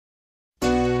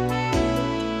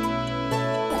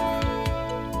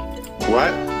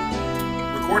What?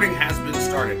 Recording has been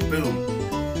started. Boom.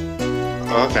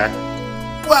 Oh, okay.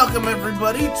 Welcome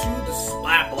everybody to the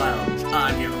Slab Lounge.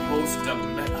 I'm your host,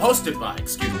 hosted by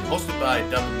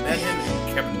Doug Megan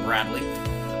and Kevin Bradley,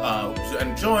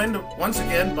 and joined once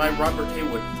again by Robert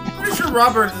Haywood. Pretty sure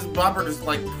Robert is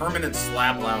like permanent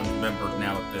Slab Lounge member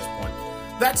now at this point.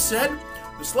 That said,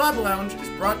 the Slab Lounge is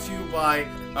brought to you by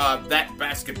that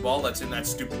basketball that's in that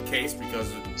stupid case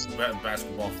because it's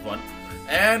basketball fun,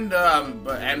 and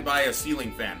by a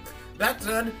ceiling fan. That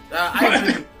said,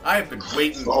 I have been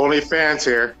waiting. Only fans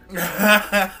here.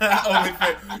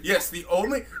 Yes, the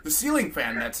ceiling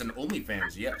fan that's an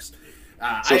OnlyFans. Yes.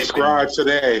 Subscribe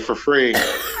today for free.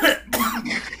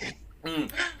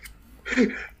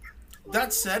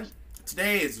 That said,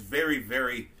 today is very,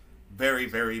 very, very,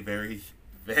 very, very,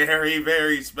 very,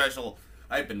 very special.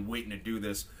 I've been waiting to do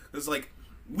this. It's like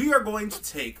we are going to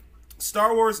take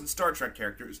Star Wars and Star Trek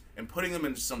characters and putting them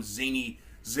into some zany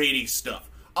stuff.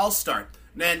 I'll start.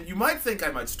 And you might think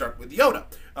I might start with Yoda.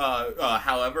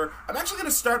 However, I'm actually going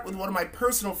to start with one of my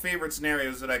personal favorite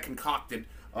scenarios that I concocted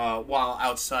while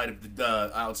outside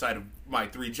of my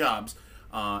 3 jobs,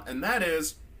 and that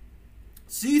is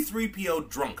C-3PO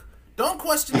drunk. Don't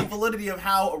question the validity of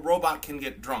how a robot can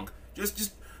get drunk.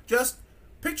 Just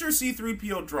picture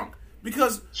C-3PO drunk,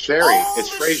 because Sherry, it's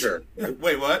Fraser.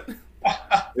 Wait, what?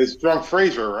 It's drunk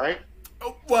Fraser, right?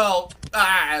 Oh, well,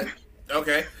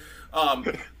 okay. Well,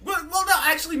 no,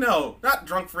 actually, no, not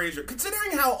drunk Fraser.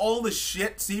 Considering how all the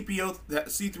shit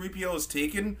C-3PO has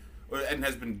taken and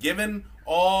has been given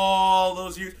all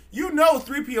those years, you know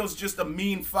 3PO's just a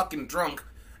mean fucking drunk.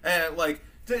 And, like,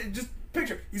 just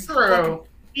picture, he's true. Fucking,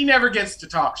 he never gets to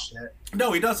talk shit.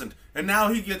 No, he doesn't. And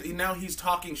now he's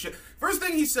talking shit. First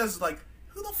thing he says is like,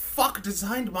 "Who the fuck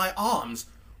designed my arms?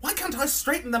 Why can't I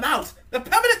straighten them out? They're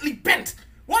permanently bent.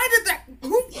 Why did that?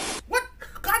 What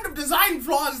kind of design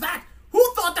flaw is that? Who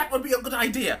thought that would be a good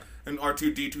idea?" And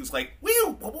R2-D2's like,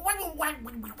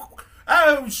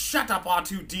 "Oh, shut up,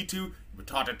 R2-D2. You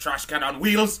retarded trash can on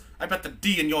wheels. I bet the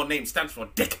D in your name stands for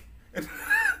dick." And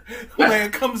when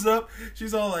it comes up,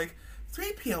 she's all like,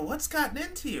 "3PO, what's gotten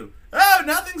into you?" "Oh,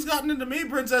 nothing's gotten into me,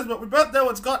 princess, but we both know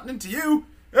what's gotten into you.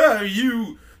 Oh,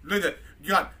 you let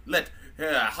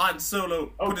Han Solo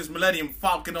put his Millennium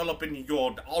Falcon all up in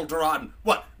your Alderaan.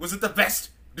 What, was it the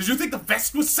vest? Did you think the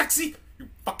vest was sexy? You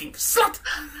fucking slut!"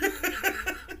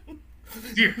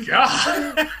 Dear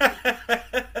God.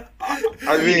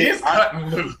 I mean,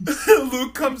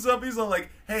 Luke comes up, he's all like,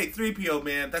 "Hey, 3PO,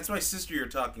 man, that's my sister you're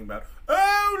talking about."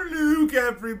 "Oh, Luke,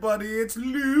 everybody, it's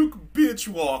Luke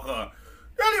Bitchwalker.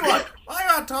 Tell you what, while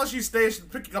you're at Toshi Station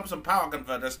picking up some power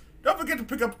converters, don't forget to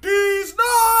pick up these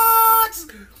nuts!"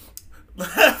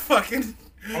 Fucking...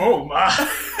 Oh, my.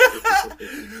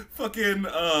 Fucking,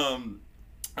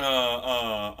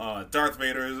 Darth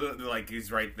Vader is, like,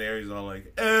 he's right there, he's all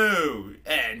like, "Oh,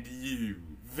 and you,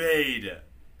 Vader,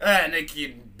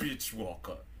 Anakin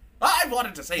Bitchwalker. I've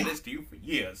wanted to say this to you for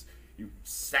years, you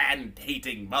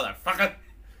sand-hating motherfucker.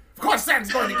 Of course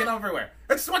sand's going to get everywhere.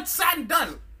 That's what sand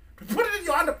does. Put it in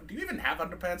your do you even have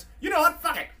underpants? You know what?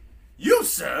 Fuck it. You,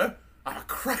 sir, are a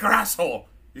cracker asshole."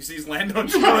 You see his Lando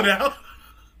chilling out?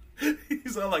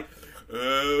 He's all like,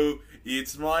 "Oh,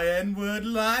 it's my N-word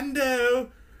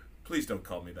Lando. Please don't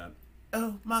call me that."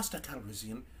 "Oh, Master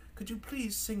Calrissian, could you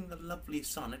please sing the lovely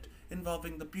sonnet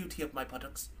involving the beauty of my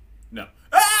buttocks?" "No."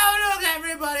 "Oh, look,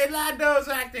 everybody, Lando's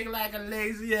acting like a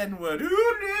lazy N-word.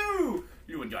 Who knew?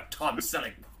 You and your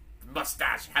Tom-selling,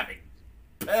 mustache-having,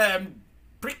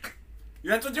 prick.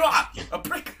 That's what you are, a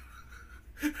prick."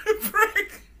 A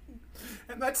prick.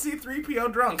 And that's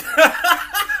C-3PO drunk.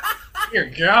 Dear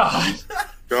God.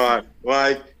 God,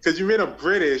 like, because you made him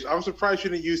British, I'm surprised you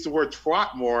didn't use the word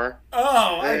twat more.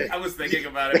 Oh, I was thinking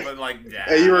about it, but like, yeah.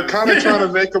 And you were kind of trying to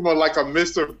make him like a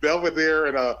Mr. Belvedere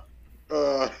and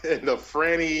a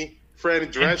Fran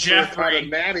Drescher kind of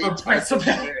nanny.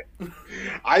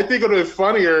 I think it would have been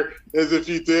funnier is if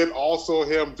you did also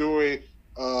him doing.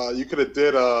 You could have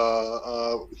did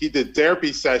he did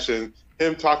therapy session,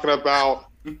 him talking about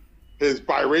his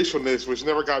biracialness, which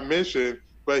never got mentioned,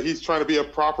 but he's trying to be a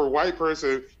proper white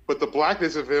person, but the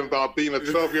blackness of him about being a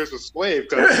 12 years a slave,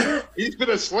 because he's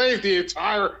been a slave the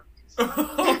entire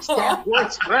Star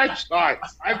Wars franchise.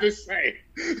 I'm just saying.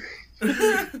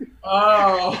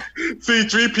 Oh.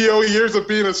 C-3PO years of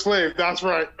being a slave. That's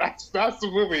right. That's the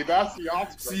movie. That's the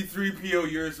Oscar.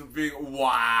 C-3PO years of being...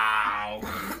 Wow.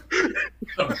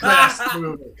 The best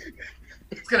movie.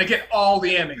 It's gonna get all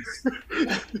the Emmys.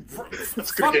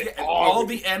 It's gonna get all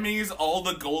the Emmys, all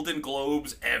the Golden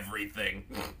Globes, everything.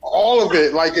 All of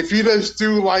it. Like, if you just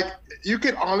do, like, you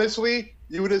could honestly,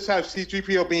 you would just have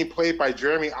C-3PO being played by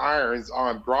Jeremy Irons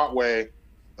on Broadway,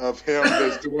 of him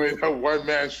just doing a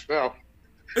one-man show.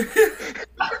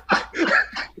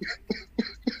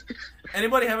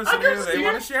 Anybody have a scenario they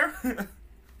want to share?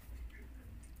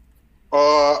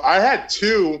 I had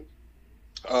two.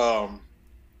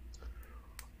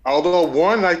 Although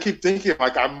one, I keep thinking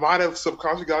like I might have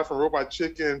subconsciously got it from Robot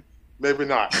Chicken, maybe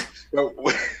not. But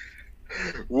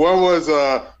one was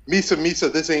Misa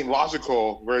Misa, This Ain't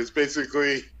Logical, where it's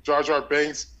basically Jar Jar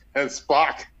Binks and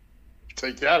Spock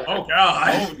together. Oh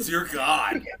God! Oh dear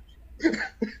God!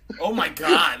 Oh my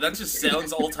God! That just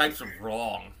sounds all types of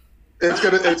wrong. It's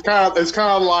kind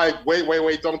of like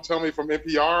wait, don't tell me from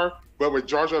NPR, but with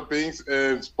Jar Jar Binks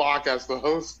and Spock as the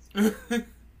host.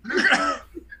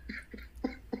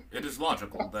 It is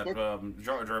logical that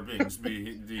Jar Jar Binks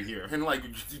be here, and like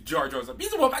Jar Jar's like,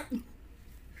 he's a woman.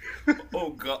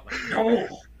 Oh God! No.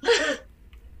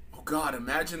 Oh God!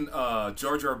 Imagine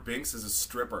Jar Jar Binks as a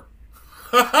stripper.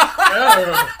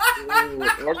 Oh.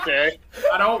 Okay.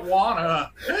 I don't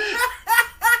wanna.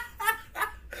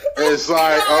 It's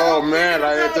like, oh man,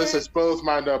 I just exposed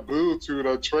my Naboo to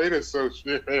the Trade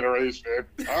Association.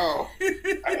 Oh.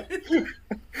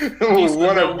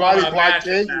 What a body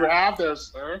blockade you have there,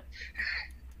 sir.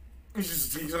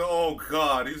 He's oh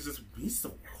God, he's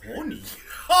so horny.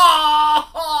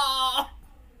 Oh.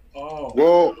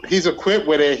 Well, he's equipped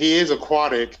with it. He is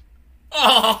aquatic.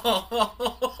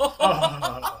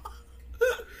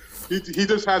 He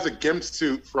just has a gimp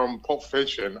suit from Pulp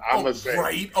Fiction, I must say.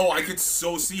 Right? Oh, I could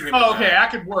so see him. Oh, okay, I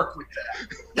could work with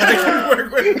that. I could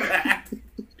work with that.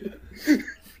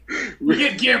 We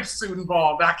get Gimp suit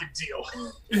involved, I can deal.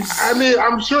 I mean,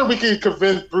 I'm sure we can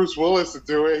convince Bruce Willis to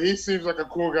do it. He seems like a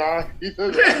cool guy. He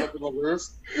doesn't have nothing to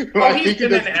lose. Well, he's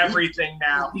been in everything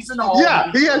now. He's in all.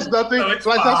 Yeah, he has nothing. So That's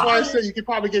why I said you could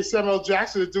probably get Samuel L.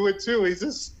 Jackson to do it too. He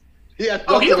has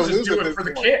nothing he'll to just lose do at it this for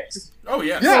the point. kicks. Oh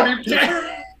yeah. Yeah.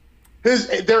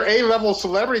 Their A-level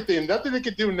celebrity thing, nothing they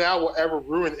can do now will ever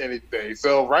ruin anything.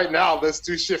 So right now, let's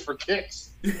do shit for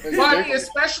kicks. But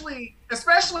especially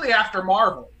after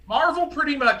Marvel. Marvel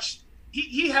pretty much,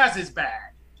 he has his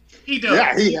bag. He does.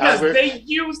 Yeah, he has it. They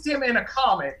used him in a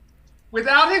comic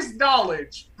without his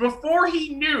knowledge, before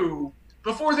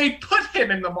they put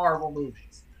him in the Marvel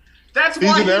movies. That's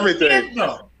why he's in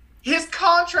them. His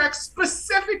contract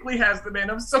specifically has them in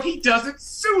him, so he doesn't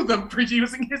sue them for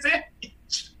using his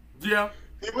image. Yeah.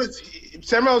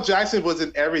 Samuel L. Jackson was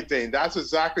in everything. That's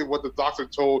exactly what the doctor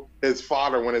told his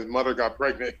father when his mother got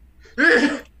pregnant.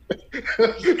 He's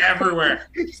everywhere.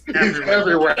 He's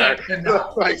everywhere.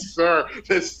 Like, sir,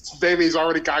 this baby's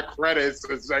already got credits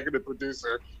as executive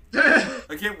producer.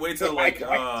 I can't wait to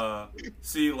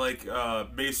see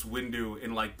Mace Windu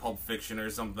in like Pulp Fiction or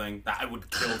something. I would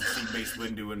kill to see Mace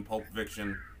Windu in Pulp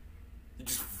Fiction.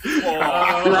 Just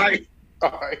right.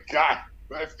 Oh my God.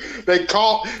 They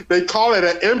call it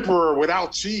an emperor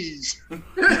without cheese.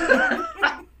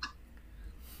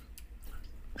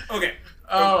 Okay.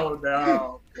 Oh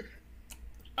no.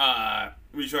 Let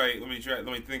me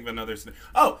think of another.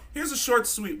 Oh, here's a short,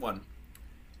 sweet one.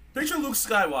 Picture Luke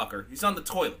Skywalker. He's on the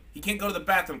toilet. He can't go to the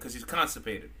bathroom because he's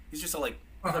constipated. He's just like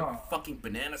fucking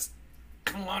bananas.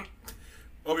 Come on.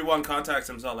 Obi-Wan contacts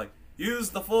him. He's all like, "Use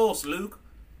the Force, Luke."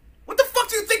 What the fuck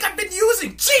do you think I've been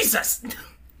using? Jesus.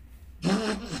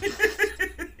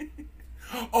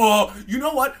 Oh, you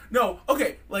know what? No,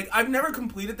 okay. Like, I've never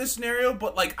completed this scenario,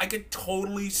 but like, I could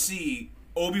totally see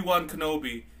Obi-Wan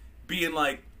Kenobi being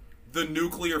like the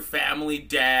nuclear family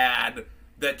dad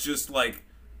that just like,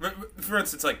 for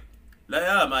instance, like,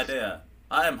 Leia, my dear,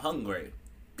 I am hungry.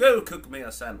 Go cook me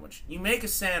a sandwich. You make a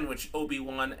sandwich,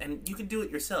 Obi-Wan, and you can do it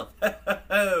yourself.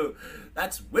 Oh,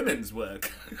 that's women's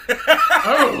work.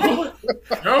 Oh,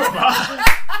 oh my.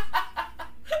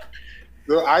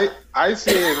 So I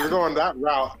see if we're going that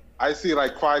route. I see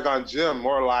like Qui-Gon Jinn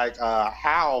more like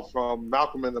Hal from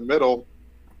Malcolm in the Middle.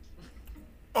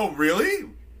 Oh, really?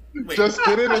 Wait. Just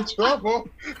getting in trouble.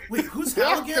 Wait, who's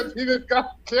Hal again? He just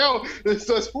got killed. It's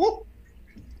just, whoop.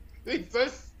 He's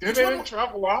just getting in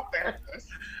trouble out there.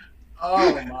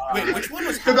 Oh my! Wait, which one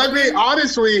was Hal? Because I mean,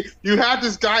 honestly, you had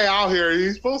this guy out here.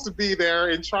 He's supposed to be there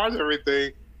in charge of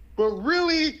everything, but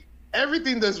really,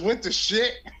 everything just went to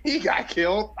shit. He got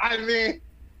killed. I mean,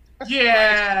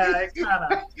 yeah,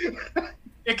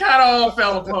 it kind of all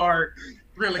fell apart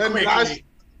really quickly.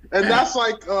 And that's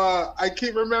like, I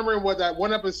keep remembering what that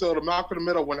one episode of Malcolm in the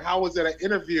Middle when Hal was at an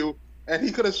interview and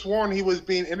he could have sworn he was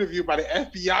being interviewed by the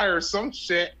FBI or some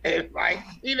shit, and like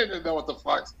he didn't know what the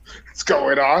fuck's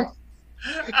going on.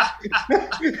 And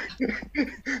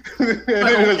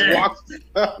then just walked.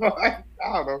 I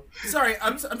don't know. Sorry,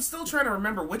 I'm still trying to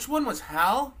remember which one was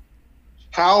Hal.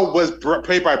 Hal was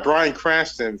played by Bryan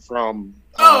Cranston from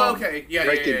okay.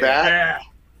 Breaking Bad.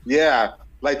 Yeah,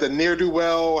 like the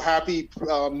ne'er-do-well, happy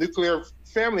nuclear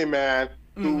family man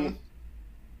who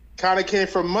kind of came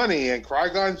from money. And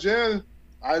Qui-Gon Jinn,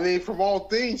 I mean, from all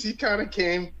things, he kind of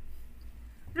came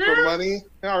from money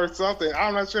or something.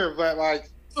 I'm not sure, but like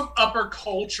some upper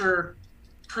culture,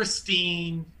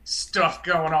 pristine stuff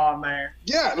going on there.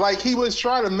 Yeah, like he was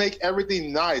trying to make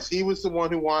everything nice. He was the one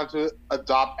who wanted to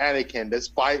adopt Anakin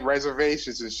despite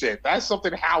reservations and shit. That's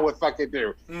something Hal would fucking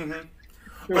do.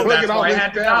 But look at all his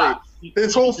family.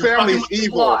 His whole family is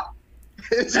evil.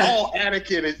 It's all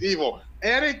Anakin is evil.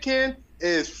 Anakin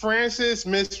is Francis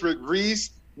Miss Reese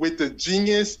with the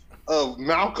genius of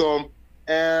Malcolm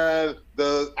and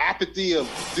the apathy of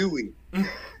Dewey.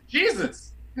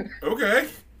 Jesus. Okay.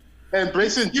 And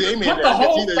Bryson Jamie put the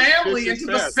whole family into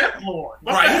the Sith Lord.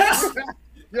 Right.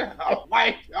 Yeah,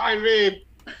 like, I mean.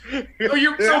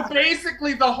 So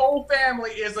basically the whole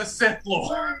family is a Sith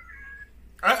Lord.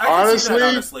 I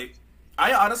honestly,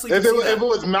 if it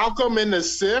was Malcolm in the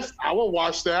Sith, I would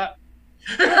watch that.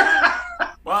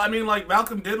 Well, I mean, like,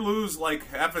 Malcolm did lose, like,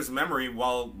 half his memory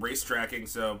while race tracking,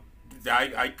 so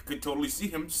I could totally see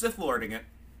him Sith Lording it.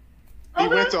 He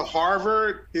went to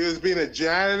Harvard. He was being a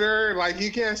janitor. Like,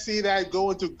 you can't see that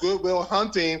going to Good Will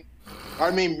Hunting.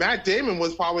 I mean, Matt Damon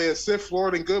was probably a Sith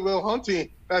Lord in Good Will Hunting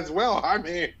as well. I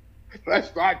mean,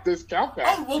 let's not discount that.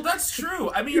 Oh, well, that's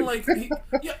true. I mean, like,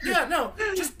 no.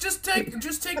 Just take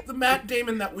the Matt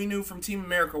Damon that we knew from Team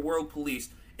America World Police.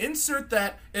 Insert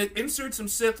some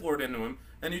Sith Lord into him,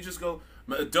 and you just go,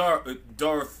 Darth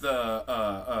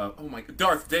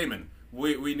Damon.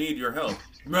 We need your help.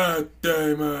 Matt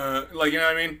Damon. Like, you know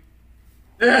what I mean?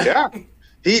 Yeah.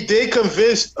 He did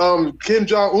convince Kim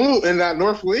Jong-un in that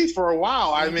North Korea for a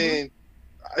while. I mean...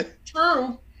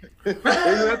 True. Isn't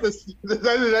that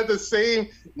the same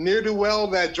ne'er-do-well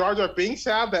that Jar Jar Binks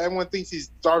have, that everyone thinks he's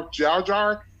Darth Jar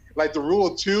Jar? Like the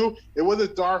rule of two? It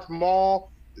wasn't Darth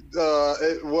Maul.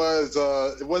 It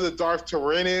wasn't Darth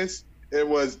Tyrannus. It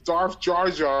was Darth Jar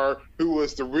Jar, who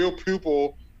was the real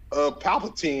pupil of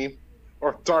Palpatine.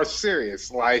 Or Darth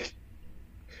Sirius, like.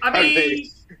 I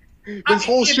mean this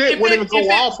whole shit wouldn't even go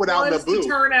off without Naboo. If it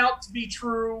turn out to be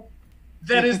true,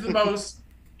 that is the most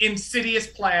insidious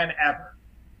plan ever.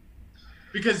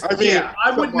 Because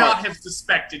I would not have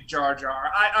suspected Jar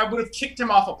Jar. I would have kicked him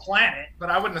off a planet,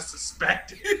 but I wouldn't have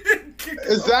suspected.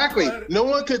 Exactly. No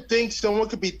one could think someone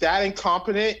could be that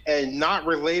incompetent and not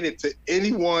related to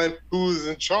anyone who's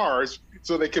in charge,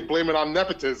 so they could blame it on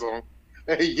nepotism.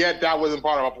 And yet that wasn't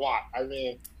part of a plot. I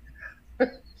mean,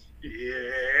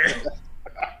 yeah.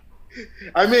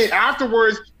 I mean,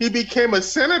 afterwards he became a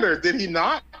senator, did he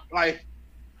not? Like,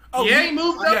 he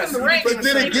moved up in the ranks. But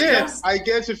then again, I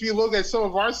guess if you look at some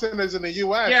of our senators in the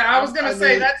U.S., yeah, I was gonna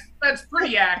say that's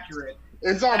pretty accurate.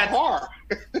 It's on par.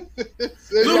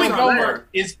 Louis Gohmert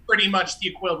is pretty much the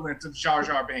equivalent of Jar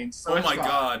Jar Binks. So oh my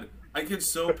god, I could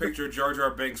so picture Jar Jar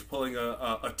Binks pulling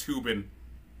a tubin.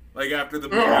 Like after the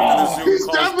Zoom call's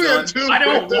done. I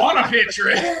don't want to picture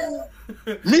it.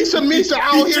 Misa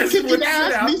out here kicking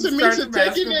ass. Misa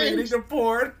taking names. The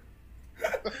porn.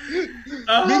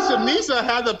 Misa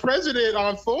had the president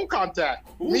on phone contact.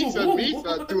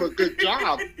 Misa do a good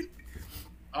job.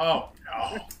 Oh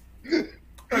no.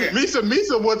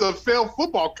 Misa was a failed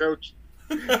football coach.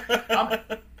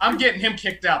 I'm getting him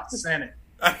kicked out the Senate.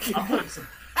 I'm putting some.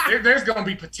 There's going to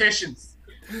be petitions.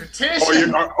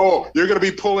 You're gonna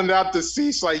be pulling out the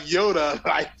seats like Yoda,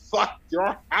 like fuck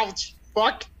your couch,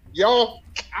 fuck your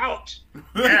couch.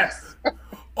 Yes.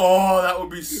 Oh, that would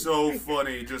be so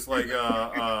funny. Just like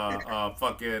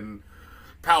fucking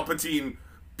Palpatine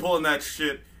pulling that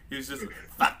shit. He's just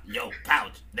fuck your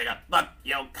couch, nigga. Fuck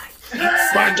your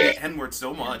couch. Fuck it. N-word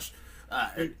so much.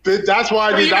 That's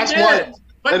why Yoda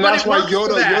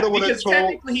would have told.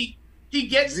 Technically, he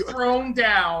gets thrown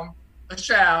down a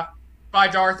shaft by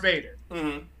Darth Vader.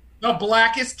 The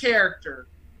blackest character,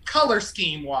 color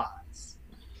scheme wise.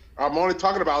 I'm only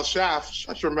talking about Shaft.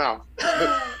 Shut your mouth.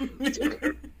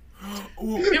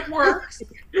 It works.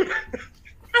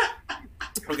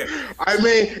 Okay. I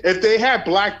mean, if they had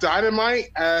Black Dynamite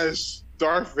as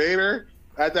Darth Vader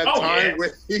at that time when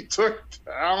he took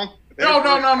down. No.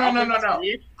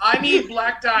 I need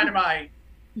Black Dynamite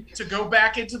to go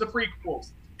back into the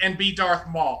prequels and be Darth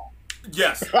Maul.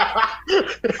 Yes.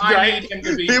 I need him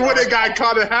to be. He would have got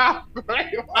cut in half.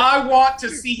 I want to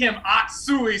see him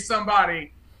Atsui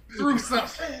somebody through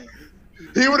something.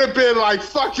 He would have been like,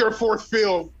 fuck your fourth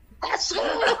film.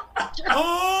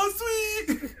 Oh,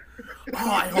 sweet.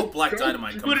 Oh, I hope Black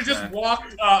Dynamite comes back. He would have just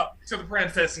walked up to the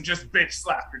princess and just bitch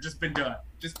slapped her. Just been done.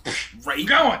 Just right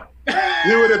going.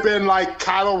 He would have been like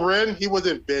Kylo Ren. He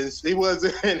wasn't Vince. He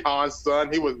wasn't Han's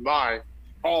son. He was mine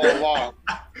all along.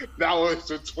 That was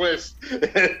the twist.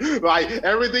 Like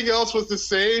everything else was the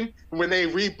same when they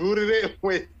rebooted it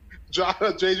with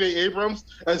J.J. Abrams,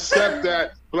 except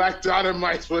that Black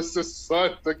Dynamite was the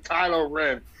son to Kylo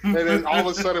Ren. And then all of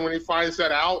a sudden, when he finds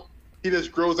that out, he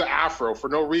just grows an afro for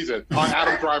no reason on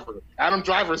Adam Driver. Adam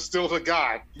Driver's still the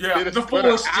guy. Yeah, the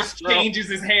Force just changes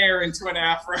his hair into an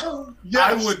afro.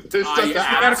 Yes, I would. It's just the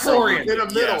Metachlorian in the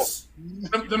middle. Yes.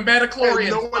 The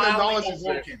Metachlorian. No one acknowledges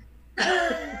it.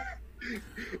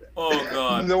 Oh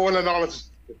God! No one acknowledges.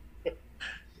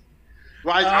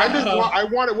 Like I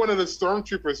wanted one of the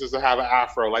stormtroopers to have an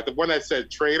afro, like the one that said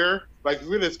traitor. Like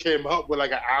who just came up with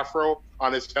like an afro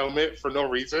on his helmet for no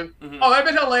reason. Mm-hmm. Oh, that'd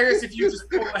been hilarious if you just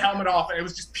pulled the helmet off and it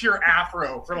was just pure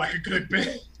afro for like a good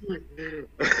bit.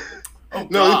 Oh,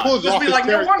 no, he pulls just off be like,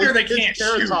 no wonder they can't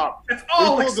shoot. Top. It's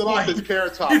all he pulls it off his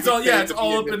carrot top. It's all it's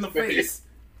all up in the face.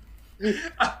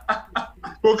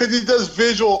 Well, because he does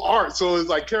visual art, so it's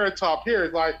like carrot top here.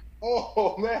 It's like,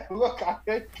 oh man, look, I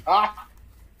got.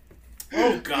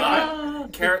 Oh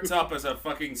God, Carrot Top as a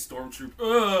fucking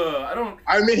stormtrooper.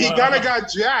 I mean, he kind of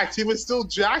got jacked. He was still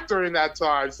jacked during that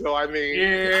time. So I mean,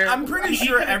 yeah. I'm pretty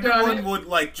sure everyone would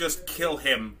like just kill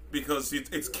him because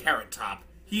it's Carrot Top.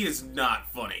 He is not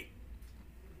funny.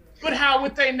 But how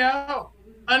would they know?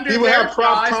 Under he would have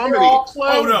prop comedy.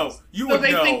 Oh no, you would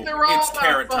they know think they're all it's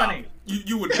Carrot funny. Top.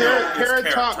 You would know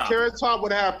Carrot Top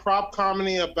would have prop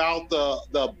comedy about the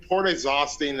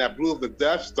exhausting that blew up the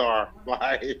Death Star,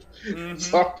 like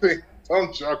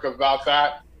some joke about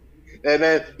that. And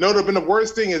then no, the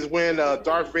worst thing is when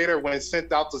Darth Vader when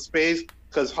sent out to space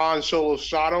because Han Solo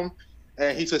shot him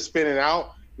and he's just spinning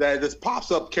out. That just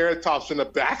pops up Carrot Tops in the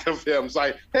back of him. It's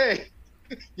like, hey,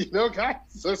 you know,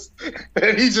 guys,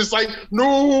 and he's just like,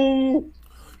 no,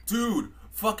 dude.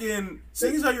 Fucking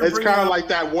things how you're. It's kind of like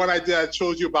that one idea I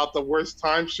told you about the worst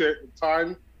timeshare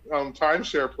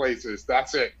places.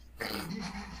 That's it.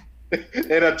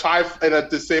 in a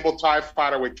disabled TIE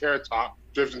fighter with Carrot Top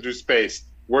drifting through space.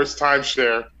 Worst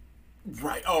timeshare.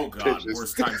 Right. Oh God.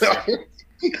 Worst timeshare.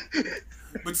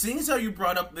 But seeing as how you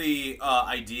brought up the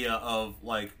idea of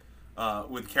like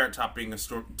with Carrot Top being a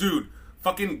storm, dude,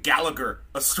 fucking Gallagher,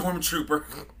 a stormtrooper.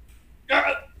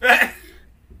 I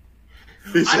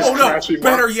don't know.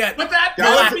 Better yet, but that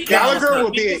Gallagher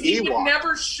would be an Ewok. He would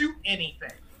never shoot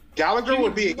anything. Gallagher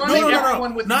would be no.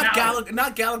 Not Gallagher.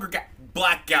 Not Gallagher.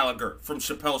 Black Gallagher from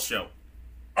Chappelle's Show.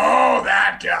 Oh,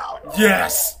 that Gallagher.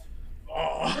 Yes.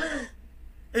 Oh.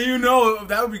 And you know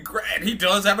that would be great. He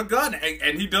does have a gun,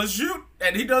 and he does shoot,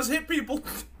 and he does hit people.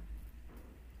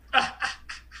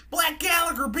 Black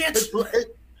Gallagher, bitch.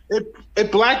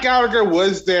 If Black Gallagher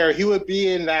was there, he would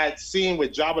be in that scene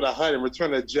with Jabba the Hutt in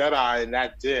Return of the Jedi, and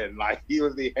that did. Like, he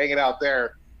would be hanging out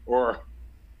there, or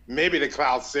maybe the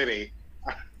Cloud City.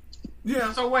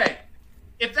 Yeah. So wait,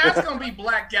 if that's going to be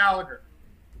Black Gallagher,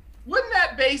 wouldn't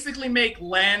that basically make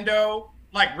Lando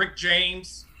like Rick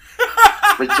James?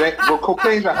 Well,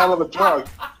 cocaine's a hell of a drug.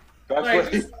 That's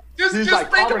like, what just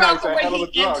like, think about the way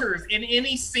he enters in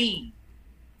any scene.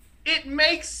 It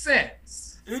makes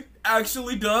sense. It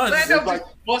actually does. Lando like,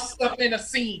 just busts up in a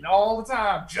scene all the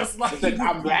time, just like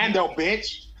I'm Lando,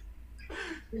 bitch.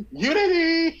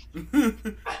 Unity.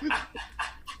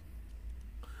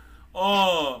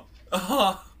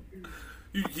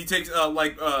 He takes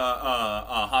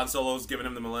Han Solo's giving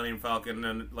him the Millennium Falcon,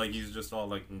 and like he's just all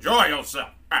like, "Enjoy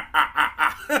yourself."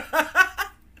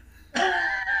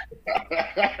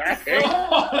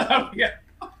 Yeah.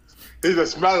 He's a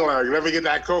smuggler. Let me get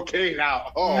that cocaine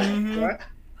out. Oh, what?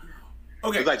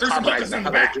 Okay. It's like carbonized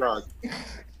another drug.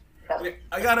 Okay,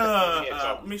 I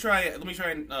gotta let me try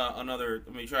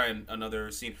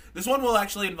another scene. This one will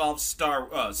actually involve Star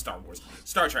Wars,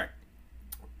 Star Trek.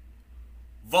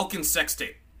 Vulcan sex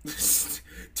tape.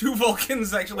 2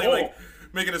 Vulcans actually like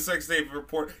making a sex tape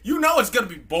report. You know it's gonna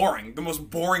be boring. The most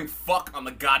boring fuck on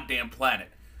the goddamn planet.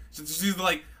 So she's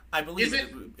like, I believe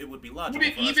it would be logical. Would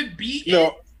it even be?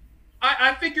 No.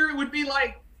 I figure it would be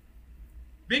like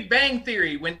Big Bang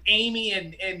Theory when Amy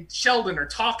and Sheldon are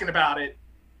talking about it,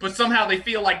 but somehow they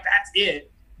feel like that's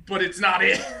it, but it's not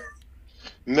it.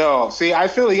 No, see, I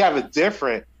feel you have it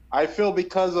different. I feel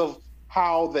because of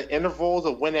how the intervals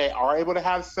of when they are able to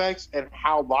have sex and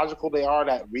how logical they are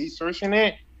at researching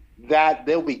it, that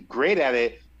they'll be great at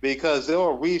it because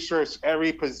they'll research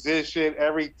every position,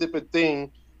 every different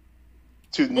thing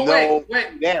to know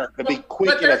there to be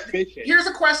quick and efficient. Here's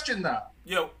a question though.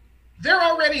 Yo. They're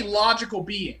already logical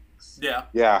beings. Yeah.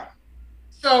 Yeah.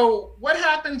 So what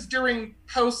happens during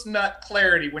post-nut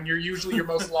clarity when you're usually your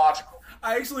most logical?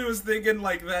 I actually was thinking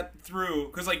like that through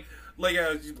because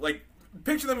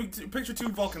picture two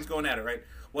Vulcans going at it, right?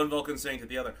 One Vulcan saying to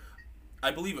the other,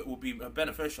 "I believe it will be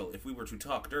beneficial if we were to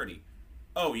talk dirty."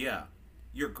 "Oh yeah,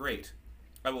 you're great.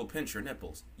 I will pinch your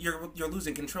nipples. You're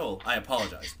losing control. I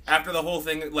apologize." After the whole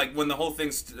thing, like when the whole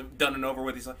thing's done and over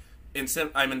with, he's like, "I'm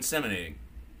inseminating.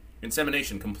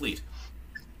 Insemination complete.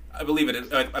 I believe it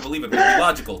would be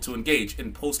logical to engage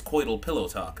in post-coital pillow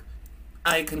talk.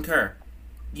 I concur.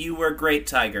 You were great,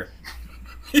 Tiger."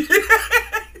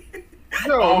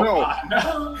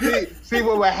 No. See,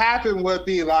 what would happen would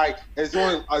be like, it's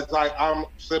like I'm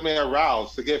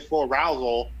semi-aroused. To get full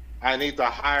arousal, I need to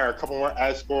hire a couple more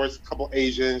escorts, a couple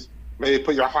Asians, maybe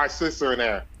put your hot sister in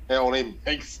there.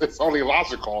 It's only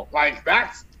logical. Like,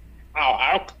 that's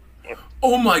how.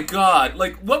 Oh my god!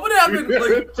 Like, what would happen?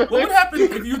 Like, what would happen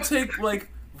if you take like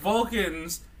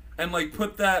Vulcans and like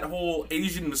put that whole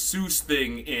Asian masseuse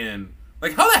thing in?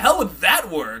 Like, how the hell would that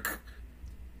work?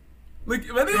 Like,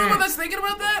 am I the only one that's thinking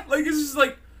about that? Like, it's just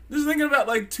thinking about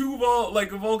like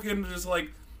a Vulcan just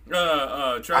like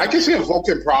trying. I can see a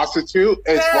Vulcan prostitute.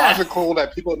 It's logical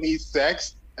that people need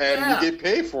sex and you get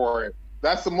paid for it.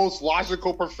 That's the most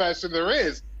logical profession there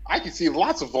is. I can see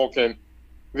lots of Vulcan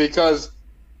because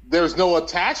there's no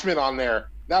attachment on there.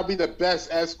 That'd be the best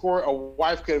escort a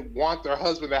wife could want their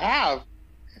husband to have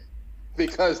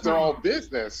because they're all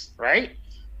business, right?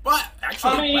 But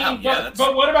actually,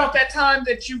 but what about that time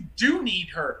that you do need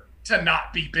her to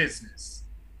not be business?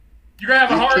 You're gonna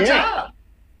have a hard time.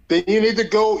 Then you need to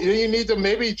go. You need to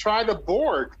maybe try the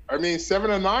Borg. I mean, 7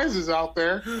 of Nines is out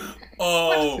there.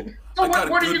 Oh, so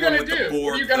what are you gonna do?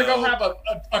 Are you gonna go have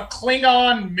a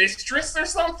Klingon mistress or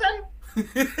something?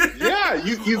 Yeah,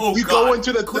 you go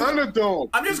into the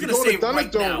Thunderdome. I'm just gonna say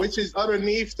right now, which is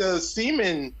underneath the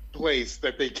semen place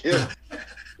that they give.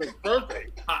 It's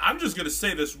perfect. I'm just gonna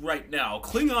say this right now.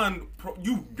 Klingon,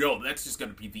 that's just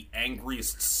gonna be the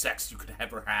angriest sex you could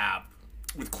ever have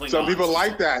with Klingons. Some people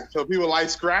like that. Some people like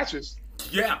scratches.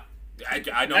 Yeah,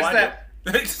 I know.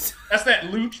 That's that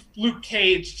Luke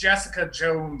Cage, Jessica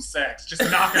Jones sex. Just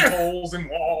knocking holes in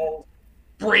walls,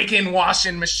 breaking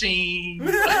washing machines.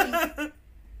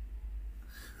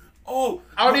 Oh,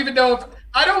 I don't even know if.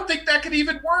 I don't think that could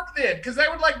even work then, because they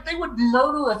would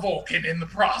murder a Vulcan in the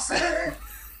process.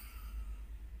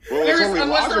 Well,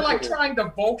 unless they're like trying to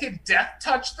Vulcan death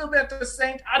touch them at the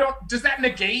same. Does that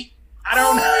negate? I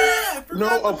don't know.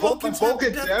 No, a Vulcan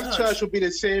death touch would be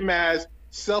the same as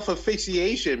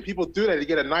self-asphyxiation. People do that to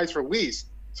get a nice release.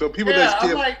 So people just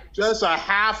give just a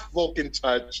half Vulcan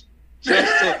touch just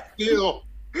to feel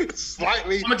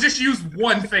slightly. I'm gonna just use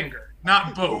one finger,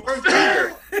 not both.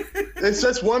 It's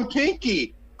just one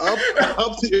pinky up.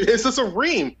 It's just a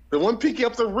ring. The one pinky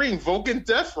up the ring. Vulcan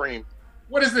death ring.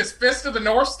 What is this, Fist of the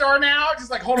North Star now?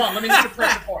 Just like, hold on, let me get the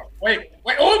pressure point. Wait,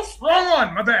 oops, wrong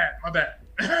one. My bad.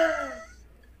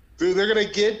 Dude, they're going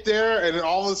to get there, and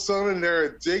all of a sudden they're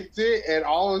addicted, and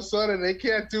all of a sudden they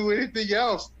can't do anything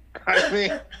else. I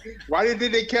mean, why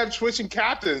did they kept switching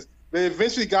captains? They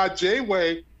eventually got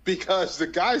Janeway because the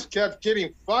guys kept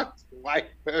getting fucked like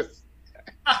this.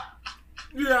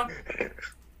 Yeah.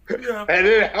 And it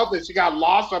didn't help that she got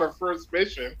lost on her first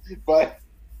mission, but...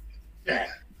 Yeah.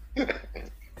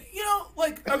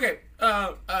 Like, okay,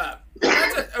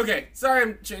 okay, sorry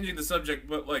I'm changing the subject,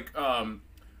 but, like,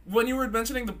 when you were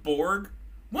mentioning the Borg,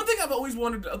 one thing I've always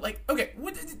wanted to, like, okay,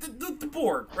 the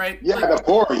Borg, right? Yeah, like, the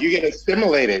Borg, you get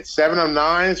assimilated. 7 of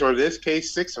 9s, or in this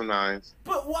case, 6 of 9s.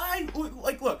 But why,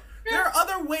 like, look, there are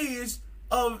other ways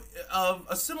of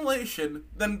assimilation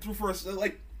than for,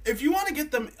 like, if you want to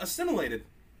get them assimilated,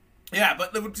 yeah,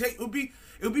 but it would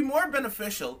be more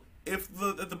beneficial if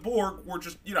the Borg were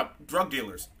just, drug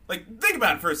dealers. Like, think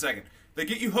about it for a second. They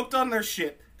get you hooked on their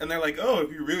shit, and they're like, oh,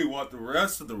 if you really want the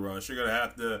rest of the rush, you're gonna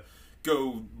have to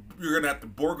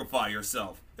Borgify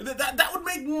yourself. That would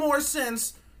make more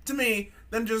sense to me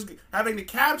than just having to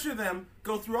capture them,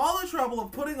 go through all the trouble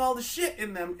of putting all the shit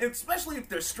in them, especially if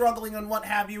they're struggling and what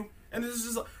have you. And it's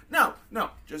just no,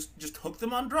 just hook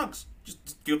them on drugs.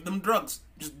 Just give them drugs.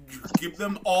 Just give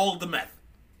them all the meth.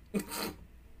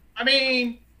 I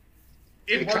mean,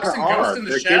 it works in are. Ghost in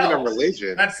the They're Shell. giving them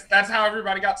religion. That's how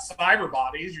everybody got cyber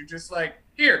bodies. You're just like,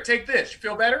 here, take this. You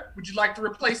feel better? Would you like to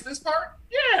replace this part?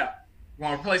 Yeah. You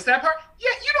want to replace that part?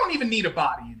 Yeah. You don't even need a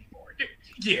body anymore.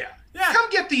 Yeah. Come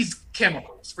get these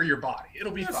chemicals for your body.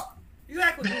 It'll be fine.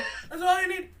 Exactly. That's all you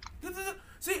need.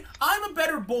 See, I'm a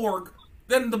better Borg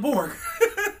than the Borg.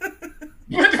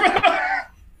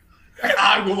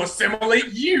 I will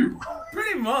assimilate you.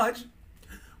 Pretty much.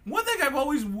 One thing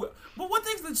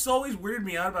that's always weirded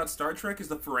me out about Star Trek is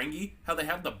the Ferengi, how they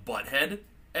have the butt head,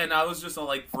 and I was just all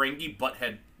like, Ferengi butt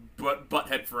head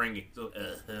butthead Ferengi. So,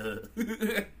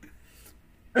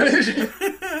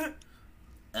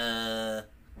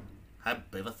 hi,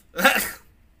 Biveth.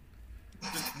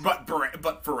 Just butt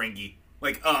Ferengi.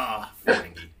 Like,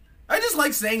 Ferengi. I just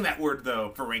like saying that word,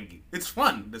 though, Ferengi. It's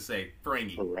fun to say,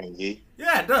 Ferengi. Ferengi?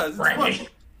 Yeah, it does. It's Ferengi. fun.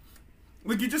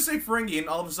 Like, you just say Ferengi, and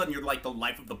all of a sudden you're, like, the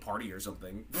life of the party or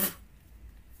something.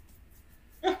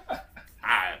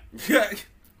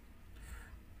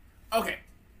 Okay.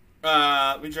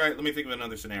 Let me think of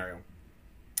another scenario.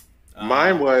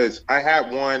 Mine was, I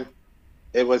had one,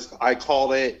 I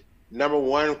called it, number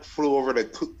one flew over to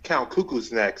Count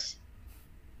Cuckoo's Nest.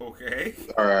 Okay.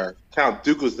 Or Count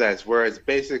Dooku's Nest, where it's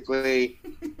basically,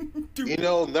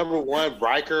 number one,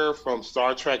 Riker from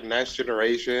Star Trek Next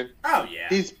Generation. Oh, yeah.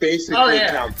 He's basically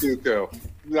Count Dooku.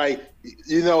 Like,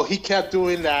 he kept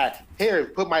doing that, here,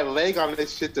 put my leg on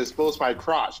this shit to expose my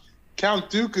crotch.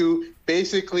 Count Dooku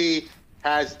basically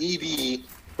has ED,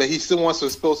 but he still wants to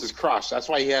expose his crotch. That's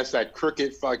why he has that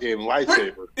crooked fucking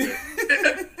lightsaber.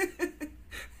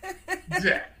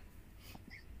 Yeah.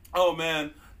 Oh,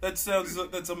 man. That's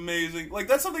amazing. Like,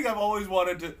 that's something I've always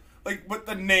wanted to, like, but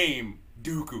the name,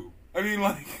 Dooku. I mean,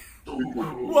 like,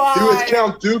 why? He was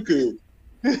Count Dooku.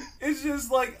 It's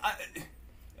just like,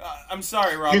 I'm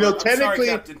sorry, Robert. Technically, I'm sorry,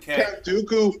 Captain K. Count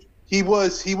Dooku, he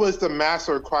was the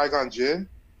master of Qui-Gon Jinn.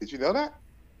 Did you know that?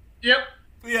 Yep.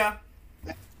 Yeah.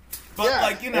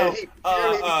 But, he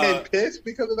became pissed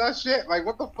because of that shit. Like,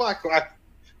 what the fuck? Like,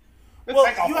 it's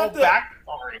like a whole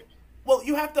backstory. Well,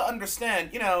 you have to understand,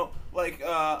 Qui-Gon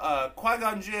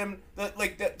Jinn,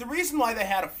 the reason why they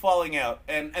had a falling out,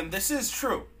 and this is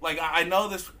true, like, I know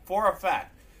this for a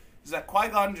fact, is that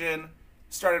Qui-Gon Jinn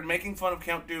started making fun of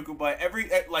Count Dooku by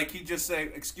he'd just say,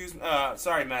 excuse me,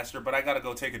 sorry, master, but I gotta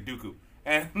go take a Dooku.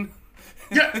 And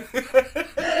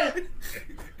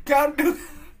Count Dooku,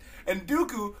 and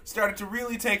Dooku started to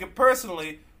really take it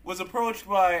personally, was approached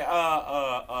by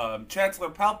Chancellor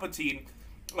Palpatine,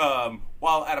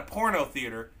 while at a porno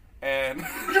theater, and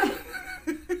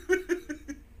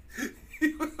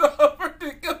he was offered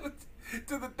to go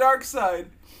to the dark side,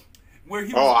 where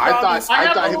he was promised I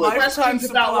have a lifetime questions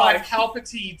about why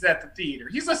Palpatine's at the theater.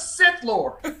 He's a Sith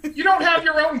Lord. You don't have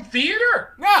your own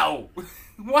theater? No.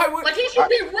 Why would he should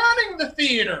be running the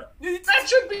theater? That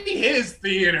should be his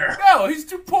theater. No, he's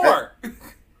too poor.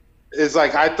 It's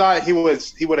like, I thought he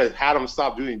would have had him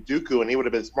stop doing Dooku, and he would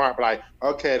have been smart. But like,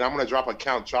 okay, and I'm gonna drop a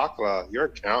Count Chocula. You're a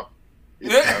Count.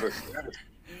 And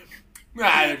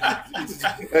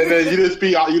then you just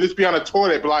be on a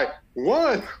toilet, but like,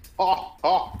 one,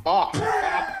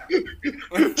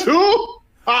 two.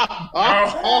 Though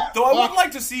I would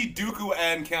like to see Dooku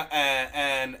and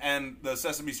the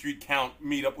Sesame Street Count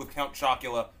meet up with Count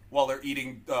Chocula while they're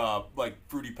eating like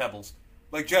Fruity Pebbles.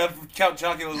 Like Count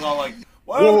Chocula's all like,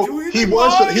 "Why don't you eat he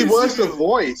was the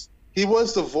voice. He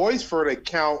was the voice for the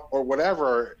Count or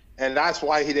whatever, and that's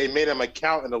why they made him a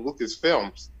Count in the Lucas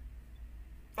films.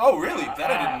 Oh, really?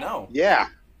 That I didn't know. Yeah.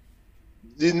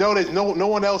 You notice no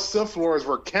one else Sith Lords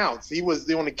were Counts. He was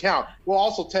the only Count. Well,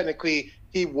 also technically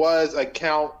he was a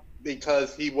Count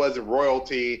because he was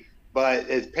royalty, but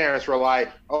his parents were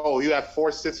like, "Oh, you have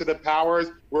Force-sensitive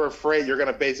powers? We're afraid you're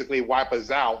going to basically wipe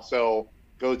us out, so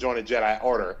go join the Jedi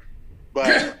Order."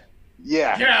 But,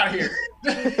 yeah. Get out of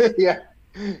here.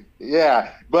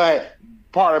 Yeah. But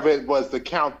part of it was the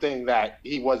Count thing, that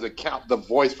he was a Count, the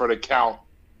voice for the Count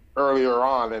earlier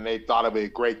on, and they thought it would be a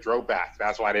great throwback.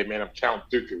 That's why they made him Count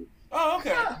Dooku. Oh,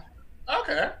 okay.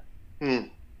 Okay.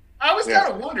 I always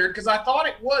kind of wondered, because I thought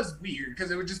it was weird,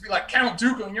 because it would just be like Count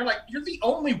Dooku, and you're like, you're the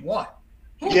only one.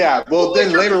 Well,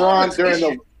 then later on,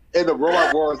 in the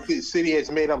Robot War,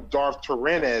 Sidious made him Darth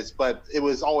Tyrannus, but it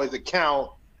was always a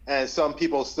Count, and some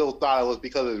people still thought it was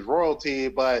because of his royalty,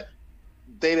 but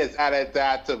they just added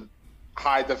that to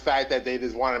hide the fact that they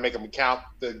just wanted to make him a Count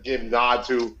to give nod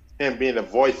to him being the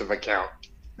voice of a Count.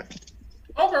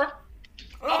 Okay.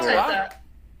 I'll take that.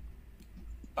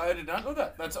 I did not know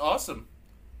that. That's awesome.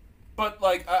 But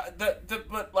like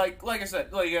like I said,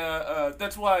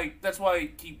 that's why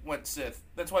he went Sith.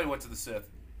 That's why he went to the Sith.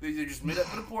 They just met up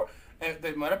in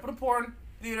a porn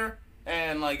theater,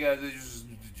 and like they just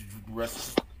the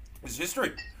rest is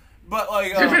history. But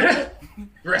like the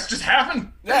rest just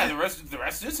happened. Yeah, the rest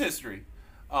is history.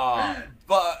 But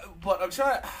I'm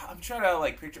trying to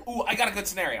like picture. Ooh, I got a good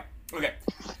scenario. Okay,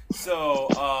 so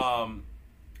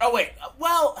oh wait,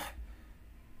 well,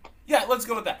 yeah, let's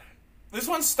go with that. This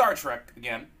one's Star Trek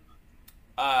again.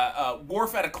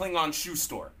 Worf at a Klingon shoe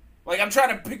store. Like, I'm trying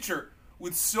to picture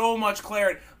with so much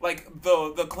clarity, like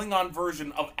the Klingon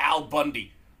version of Al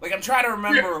Bundy. Like, I'm trying to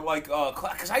remember, like,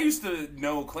 because I used to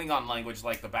know Klingon language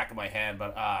like the back of my hand,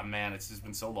 but, man, it's just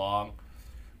been so long.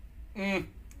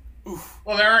 Oof.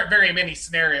 Well, there aren't very many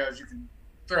scenarios you can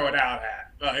throw it out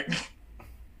at. Like,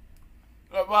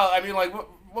 well, I mean, like,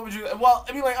 what would you... Well,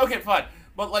 I mean, like, okay, fine.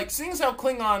 But, like, seeing as how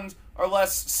Klingons are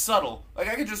less subtle, like,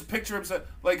 I could just picture him,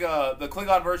 like, the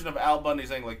Klingon version of Al Bundy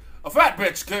saying, like, a fat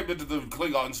bitch came into the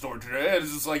Klingon store today, and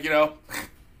it's just like, you know...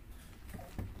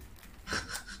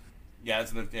 Yeah,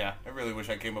 I really wish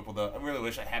I came up with I really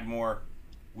wish I had more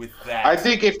with that. I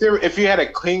think if you had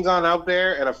a Klingon out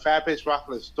there and a fat bitch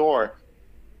walking the store,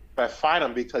 I fight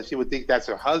him because he would think that's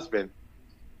her husband.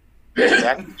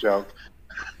 That's a joke.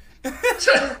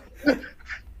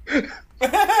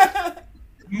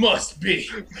 Must be.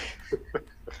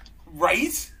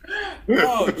 Right?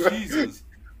 Oh, Jesus.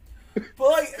 But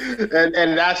like,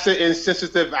 and that's the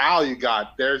insensitive Al you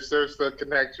got. There's the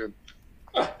connection.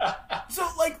 So,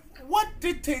 like, what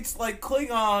dictates, like,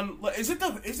 Klingon? Is it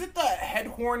the head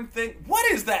horn thing?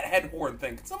 What is that head horn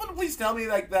thing? Can someone please tell me,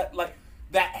 like, that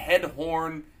head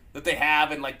horn that they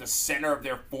have in, like, the center of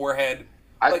their forehead?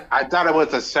 I thought it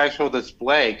was a sexual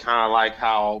display, kind of like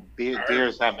how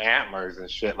deers have antlers and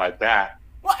shit like that.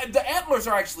 Well, the antlers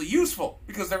are actually useful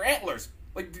because they're antlers.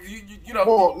 Like, you know.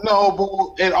 Well, no,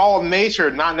 but in all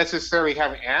nature, not necessarily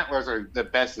having antlers are the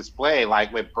best display.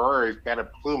 Like with birds, better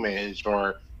plumage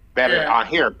or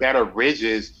better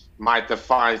ridges might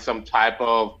define some type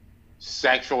of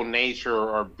sexual nature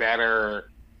or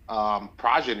better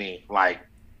progeny. Like,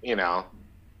 you know,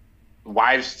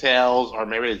 wives' tales, or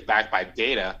maybe it's backed by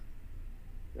data.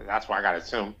 That's why I gotta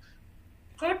assume.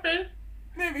 Could be.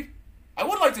 Maybe. I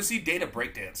would like to see Data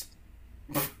breakdance.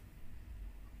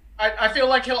 I feel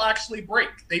like he'll actually break.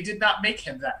 They did not make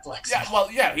him that flexible. Yeah,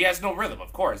 well, yeah, he has no rhythm,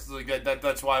 of course. Like,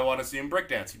 that's why I want to see him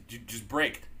breakdance. You just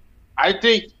break. I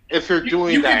think if you're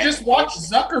doing you that... could just watch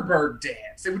Zuckerberg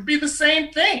dance. It would be the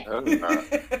same thing.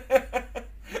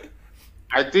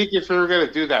 I think if you're going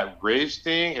to do that ridge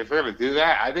thing, if you're going to do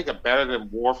that, I think a better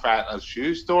than Worf at a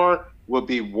shoe store would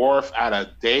be Worf at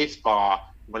a day spa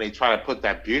when they try to put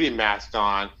that beauty mask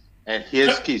on and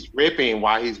his keeps ripping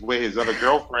while he's with his other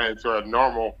girlfriends who are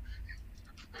normal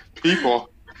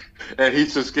people, and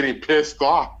he's just getting pissed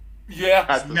off.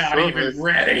 Yeah, he's not even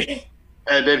ready.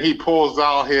 And then he pulls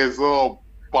out his little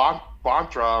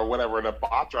Bontra or whatever, the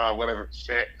Batra or whatever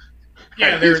shit.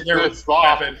 Yeah, they're pissed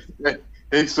off.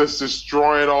 He's just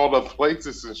destroying all the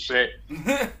places and shit.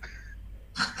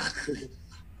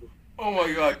 Oh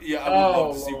my god, yeah, I would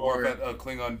love to see Worf at a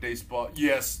Klingon day spa.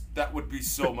 Yes, that would be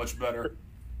so much better.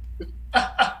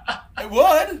 It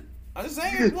would. I'm just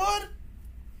saying it would.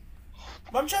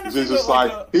 I'm trying to figure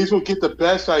out he's gonna get the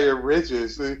best out of your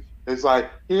ridges. It's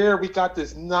like, here we got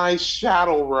this nice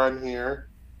shadow run here.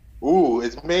 Ooh,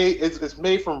 it's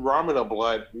made from Ramada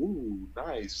blood. Ooh,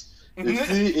 nice. You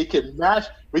see, it can match.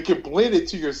 We can blend it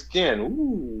to your skin.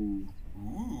 Ooh.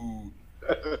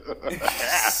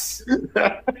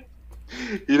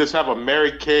 You just have a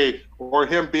Mary Kay, or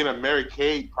him being a Mary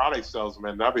Kay product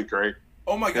salesman. That'd be great.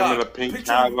 Oh my god! Him in a pink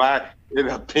Cadillac, in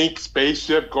a pink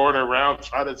spaceship, going around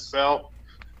trying to sell.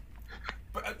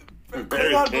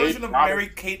 Klingon version of Mary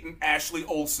Kate and Ashley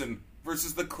Olsen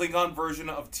versus the Klingon version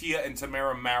of Tia and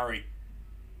Tamara Mary.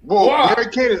 Well,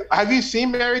 Mary Kate, have you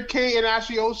seen Mary Kate and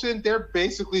Ashley Olsen? They're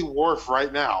basically Worf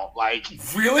right now. Like,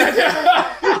 really?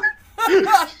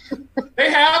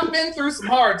 They have been through some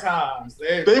hard times.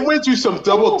 They went through some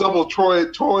double Troy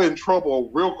and trouble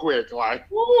real quick. Like,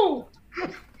 woo.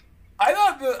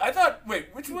 I thought. Wait,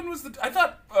 which one was the? I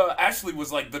thought Ashley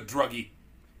was like the druggie.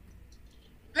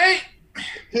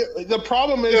 The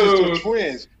problem is they're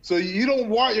twins, so you don't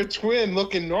want your twin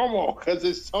looking normal because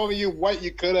it's telling you what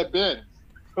you could have been.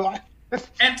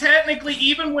 And technically,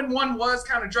 even when one was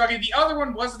kind of druggy, the other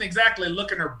one wasn't exactly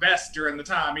looking her best during the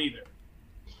time either.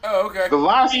 Oh, okay. The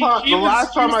last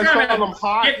time I saw them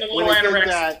hot when they did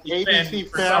that ABC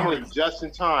Family just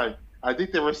in time, I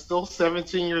think they were still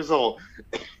 17 years old.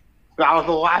 That was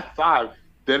the last time.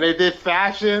 Then they did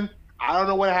fashion. I don't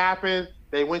know what happened.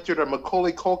 They went through the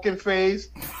Macaulay Culkin phase.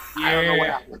 Yeah. I don't know what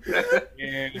happened.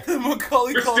 Yeah.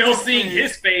 Macaulay We're Culkin still seeing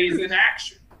his phase in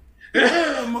action.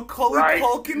 Macaulay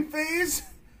Culkin phase?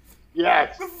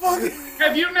 Yes. The fuck?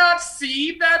 Have you not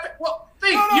seen that? Well,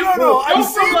 think no. I've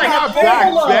seen that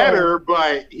back better,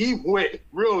 but he went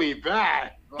really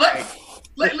bad. As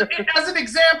an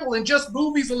example, in just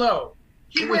movies alone,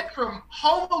 he went from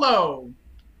Home Alone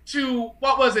to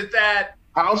what was it that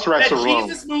House Arrest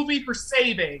Jesus movie for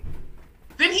Saving.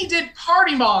 Then he did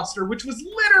Party Monster, which was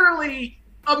literally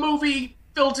a movie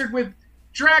filtered with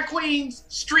drag queens,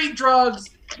 street drugs,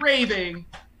 raving.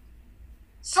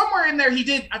 somewhere in there he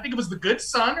did. I think it was The Good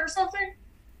Son or something.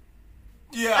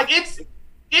 Yeah, like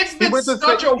it's been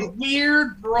such a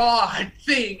weird, broad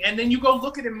thing, and then you go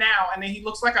look at him now, and then he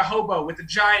looks like a hobo with a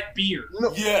giant beard.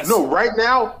 No, right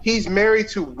now he's married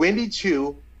to Wendy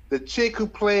Chu, the chick who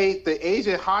played the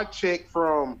Asian hot chick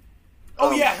from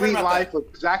Free Life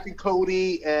with Zack and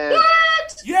Cody. And what?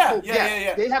 Yeah.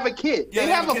 They have a kid. Yeah,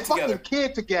 they have a fucking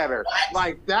kid together. What?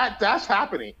 Like that's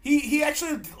happening. He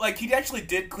actually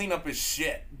did clean up his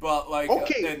shit, but like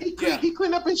he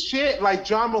cleaned up his shit like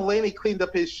John Mulaney cleaned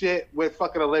up his shit with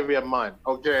fucking Olivia Munn.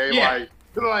 Okay,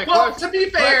 like well, to be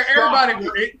fair,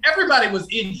 everybody was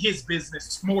in his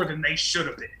business more than they should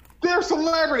have been. They're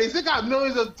celebrities. They got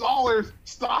millions of dollars.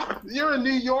 Stop. You're in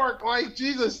New York. Like,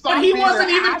 Jesus, stop. But he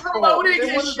wasn't even promoting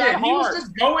his wasn't shit. He was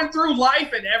just going through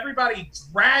life, and everybody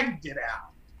dragged it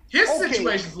out. His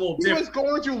situation's a little different. He was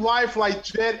going through life like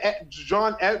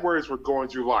John Edwards were going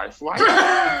through life. Like.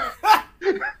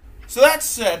 So that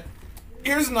said,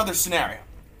 here's another scenario.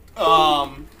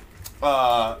 Well,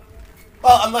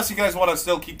 unless you guys want to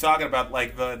still keep talking about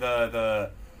like the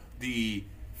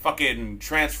fucking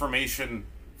transformation.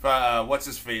 What's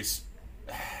his face?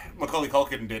 Macaulay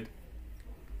Culkin did.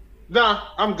 Nah,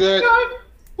 I'm good.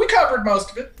 We covered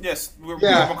most of it. Yes, we're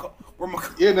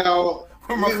you know,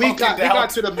 we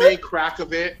got to the main crack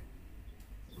of it.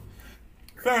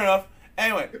 Fair enough.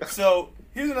 Anyway, so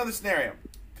here's another scenario.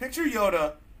 Picture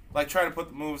Yoda like trying to put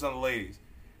the moves on the ladies.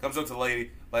 Comes up to the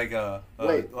lady like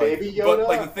Baby Yoda. But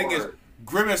like the thing is,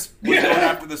 Grimace was going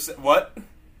after the what?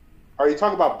 Are you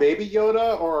talking about Baby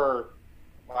Yoda or?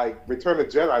 Like Return of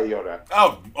Jedi Yoda.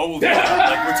 Oh, old Yoda.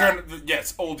 Like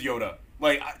old Yoda.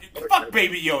 Like fuck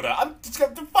Baby Yoda. I'm just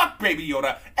gonna fuck Baby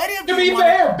Yoda. To be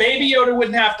fair, Baby Yoda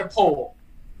wouldn't have to pull.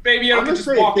 Baby Yoda could just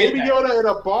walk in. Baby Yoda in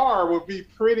a bar would be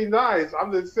pretty nice.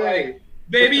 I'm just saying. Like,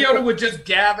 Baby Yoda would just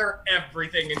gather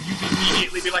everything, and you'd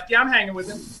immediately be like, "Yeah, I'm hanging with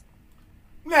him."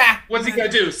 Nah. What's he gonna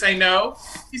do? Say no?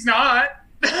 He's not.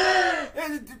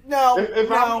 No. If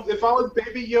I was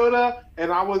Baby Yoda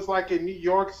and I was like in New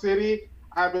York City.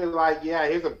 I'd be like, yeah,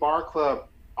 here's a bar club.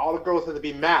 All the girls have to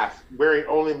be masked, wearing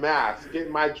only masks. Getting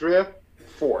my drift?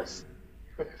 Force.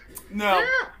 No,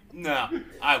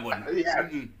 I wouldn't. Yeah.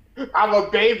 I'm a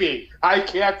baby. I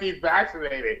can't be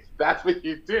vaccinated. That's what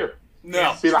you do.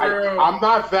 No. Be like, I'm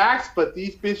not vaxxed, but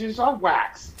these bitches are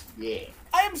waxed. Yeah.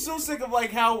 I am so sick of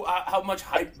like how much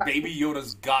hype Baby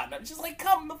Yoda's gotten. I'm just like,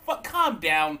 calm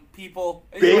down, people.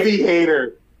 Baby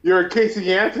hater. You're a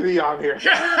Casey Anthony on here.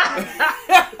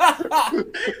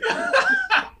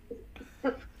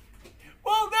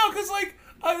 Well, no, because like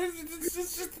it's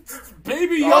just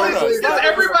Baby Yoda. Because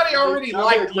everybody already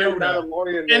liked Yoda,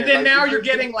 and then now you're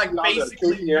getting like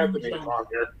basically Casey Anthony on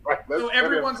here. So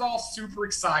everyone's all super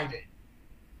excited.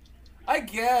 I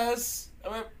guess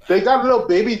they got a little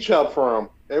baby chub for him.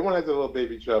 Everyone has a little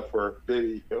baby chub for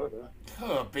Baby Yoda.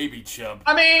 Oh, Baby chub.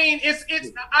 I mean, it's.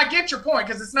 I get your point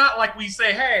because it's not like we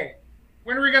say, "Hey,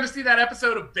 when are we going to see that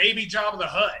episode of Baby Jabba the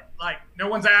Hutt?" Like, no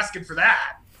one's asking for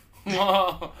that.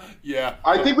 Yeah.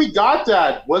 I think we got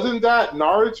that. Wasn't that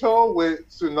Naruto with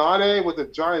Tsunade with the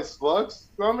giant slugs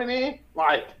summoning?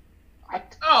 Like,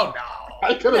 oh no!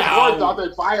 I could have sworn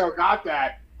that Bio got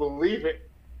that. Believe it.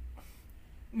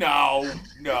 No.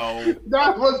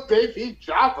 That was Baby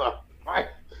Jabba.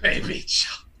 Baby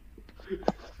Jabba.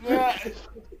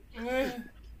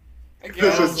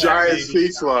 This is a giant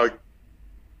sea slug.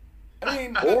 I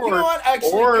mean, or you know what?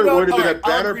 Actually, or would have been a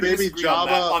better Baby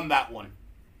Jabba on that one.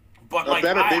 But a like,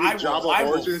 better Baby Jabba I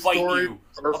will origin fight story you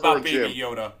about Baby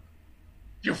Yoda.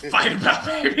 You fight about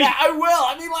Baby? Yeah, I will.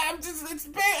 I mean, like, I'm just,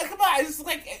 come on, it's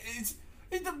like,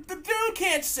 the dude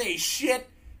can't say shit.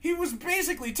 He was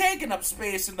basically taking up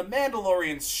space in the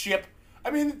Mandalorian ship. I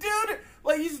mean, the dude,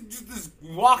 like, he's just this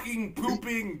walking,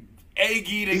 pooping,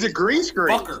 egg-eating He's a green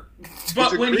screen. fucker.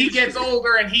 But when he gets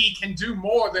older and he can do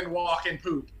more than walk and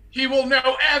poop, he will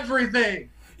know everything.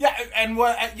 Yeah, and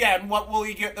what will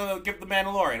he give the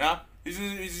Mandalorian, huh? He's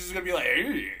just gonna be like,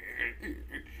 hey,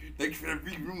 thanks for that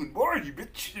big room and bar, you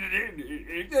bitch. And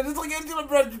it's like,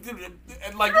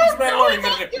 and like, what's the Mandalorian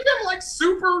gonna do? He's got like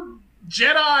super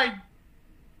Jedi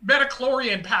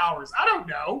metachlorian powers. I don't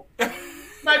know.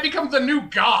 Might become the new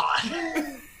god.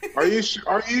 Are you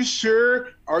sure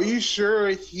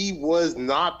he was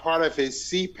not part of his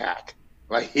CPAC?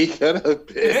 Like he could have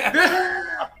been.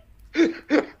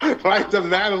 Like the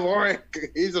Mandalorian,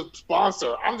 he's a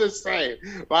sponsor. I'm just saying,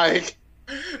 like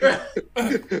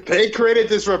they created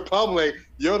this republic.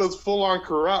 Yoda's full on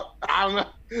corrupt. I don't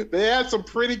know. They had some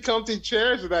pretty comfy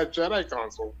chairs in that Jedi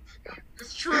console.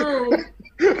 It's true.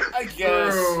 I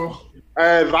guess.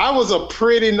 And that was a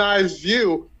pretty nice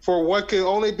view for what can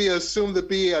only be assumed to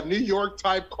be a New York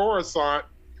type Coruscant,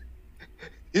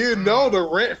 you know the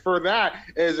rent for that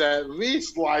is at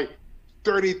least like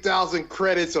 30,000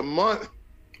 credits a month.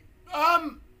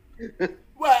 Well,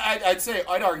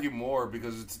 I'd argue more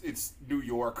because it's New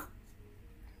York.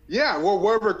 Yeah, well,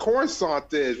 wherever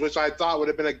Coruscant is, which I thought would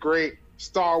have been a great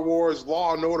Star Wars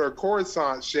Law and Order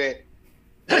Coruscant shit.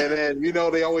 And then, you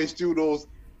know, they always do those,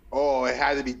 oh, it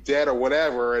had to be dead or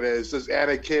whatever. And it's just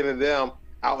Anakin and them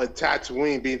out in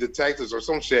Tatooine being detectives or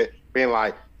some shit, being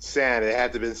like, sand, it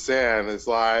had to have been sand. It's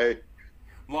like...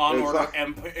 Law and Order,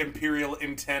 like, Imperial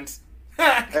Intent.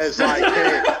 It's like,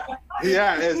 hey,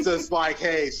 yeah, it's just like,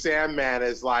 hey, Sandman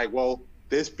is like, well,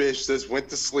 this bitch just went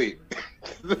to sleep.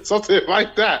 Something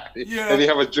like that. Yeah. And you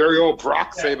have a Jerry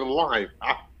O'Brock say the line.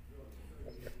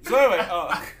 So anyway,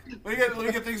 let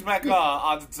me get things back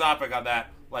on the topic on that.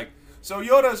 Like, so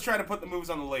Yoda is trying to put the moves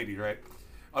on the lady, right?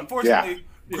 Unfortunately,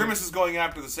 Grimace is going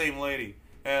after the same lady,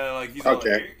 and like he's like,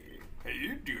 hey, how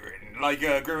you doing? Like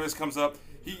Grimace comes up,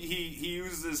 he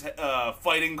uses his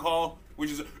fighting call,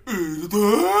 which is dick,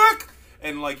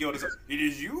 and like Yoda's like, it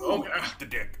is you who eat the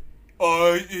dick.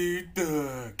 I eat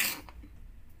dick.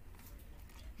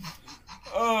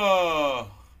 Oh,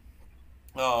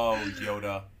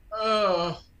 Yoda.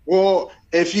 Well,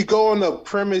 if you go on the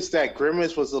premise that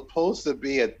Grimace was supposed to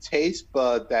be a taste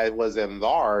bud that was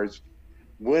enlarged,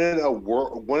 wouldn't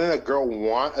a girl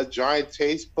want a giant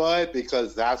taste bud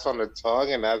because that's on the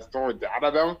tongue and that's thrown down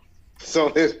at him, so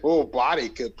his whole body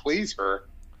could please her?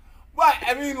 What?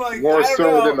 I mean, like, more I don't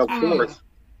so know. than the fourth.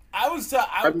 I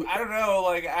don't know.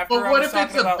 Like, after but what if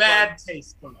it's a bad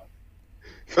taste bud?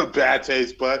 A bad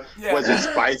taste bud? Yeah. Was it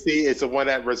spicy? It's the one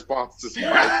that responds to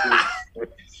spicy.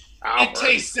 It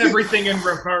tastes everything in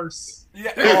reverse.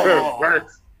 Yeah.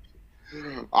 Reverse.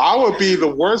 I would be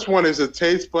the worst one is a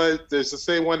taste bud. There's the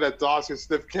same one that dogs can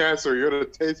sniff cancer. You're the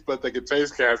taste bud that can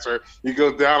taste cancer. You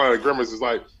go down on a Grimace, it's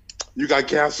like, you got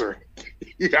cancer.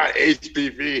 You got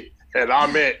HPV, and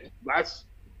I'm it. That's...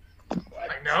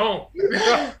 I know.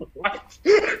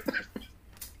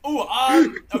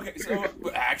 Oh, okay. So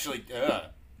actually,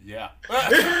 yeah.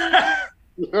 But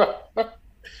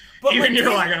even like,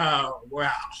 you're like, oh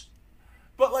wow.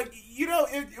 But like, you know,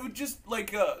 it would just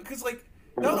like, because like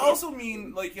that would also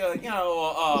mean like, you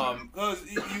know, because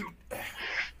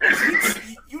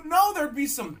you know there'd be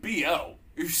some BO.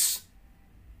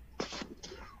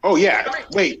 Oh yeah.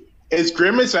 Wait, is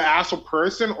Grimace an actual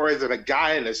person or is it a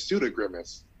guy in a suit of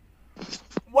Grimace?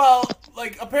 Well,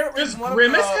 like apparently, does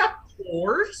Grimace have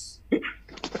pores?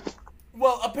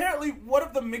 Well, apparently, one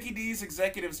of the Mickey D's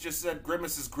executives just said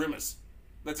Grimace is Grimace.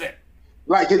 That's it.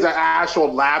 Like it's an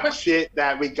actual lab shit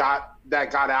that got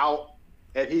out,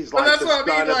 and he's like the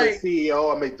son of the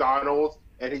CEO of McDonald's,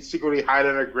 and he's secretly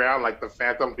hiding underground like the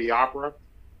Phantom of the Opera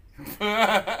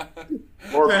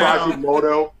or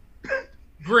Quasimodo.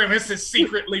 Grimace has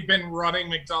secretly been running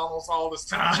McDonald's all this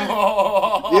time.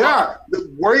 Yeah,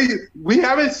 we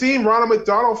haven't seen Ronald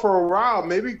McDonald for a while.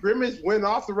 Maybe Grimace went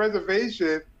off the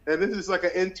reservation, and this is like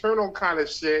an internal kind of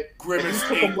shit. Grimace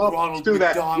ate Ronald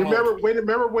McDonald. Remember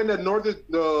when the Notre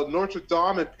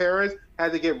Dame in Paris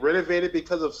had to get renovated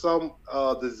because of some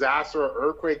disaster or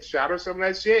earthquake shatter some of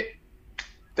that shit?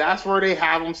 That's where they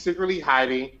have him secretly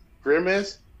hiding.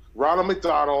 Grimace, Ronald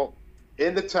McDonald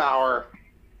in the tower.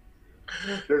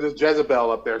 There's a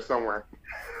Jezebel up there somewhere.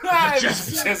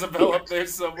 Jezebel up there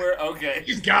somewhere? Okay.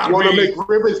 He's got well,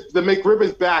 the McRib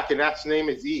is back, and that's name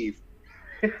is Eve.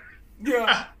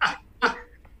 Yeah. But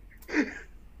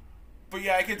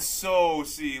yeah, I could so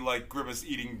see, like, Grimace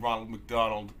eating Ronald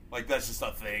McDonald. Like, that's just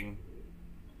a thing.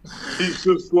 He's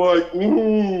just like,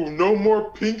 ooh, no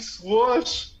more pink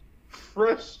slush.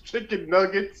 Fresh chicken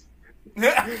nuggets.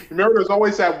 Remember, there's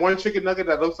always that one chicken nugget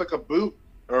that looks like a boot?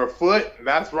 Or a foot,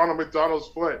 that's Ronald McDonald's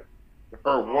foot.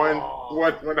 Or one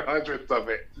 1/100th of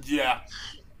it. Yeah.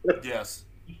 Yes.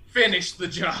 Finish the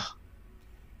job.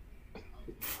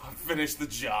 Finish the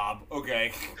job.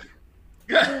 Okay.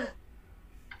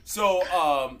 So,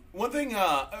 one thing,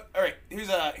 alright, here's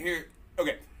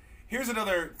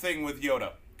another thing with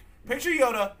Yoda. Picture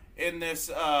Yoda in this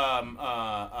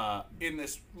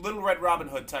Little Red Robin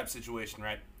Hood type situation,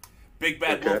 right? Big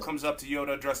Bad Wolf comes up to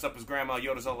Yoda dressed up as Grandma.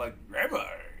 Yoda's all like, Grandma,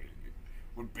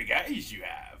 what big eyes you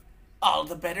have. All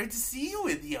the better to see you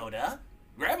with, Yoda.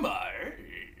 Grandma,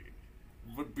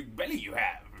 what big belly you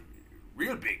have.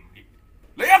 Real big.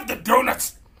 Lay off the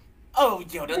donuts. Oh,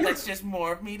 Yoda, that's just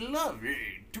more of me to love.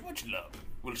 Too much love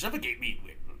will suffocate me.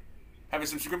 Have a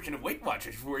subscription of Weight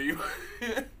Watchers for you.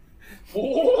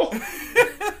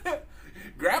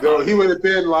 Grandma. No, he would have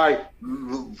been like,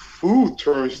 food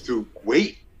turns to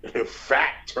weight.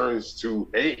 Fat turns to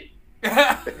hate.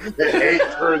 Hate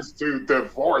turns to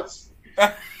divorce.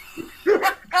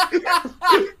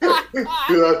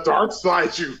 The dark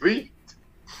side you lead.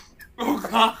 Oh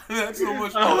god, that's so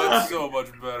much. Oh, that's so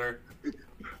much better.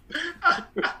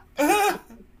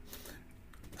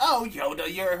 Oh,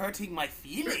 Yoda, you're hurting my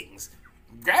feelings.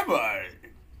 Grandma,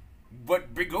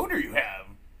 what big odor you have?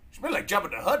 Smell like Jabba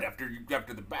the Hutt after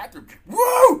the bathroom.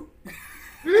 Woo!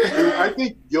 Dude, I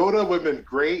think Yoda would have been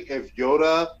great if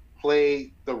Yoda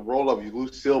played the role of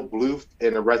Lucille Bluth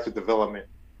in Arrested Development.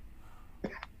 You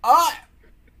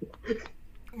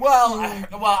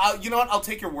know what? I'll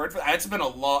take your word for that. It's been a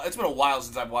while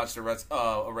since I've watched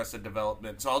Arrested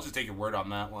Development, so I'll just take your word on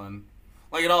that one.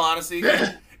 Like, in all honesty,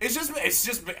 it's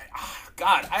just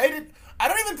God, I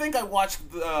don't even think I watched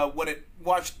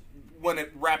when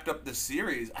it wrapped up the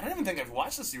series. I don't even think I've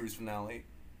watched the series finale.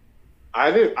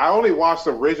 I only watched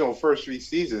the original first 3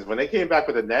 seasons. When they came back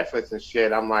with the Netflix and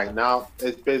shit, I'm like, no,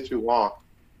 it's been too long.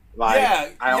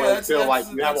 Like, I always feel like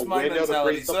you have a window to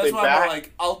bring something so that's why back. I'm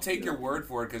like, I'll take your word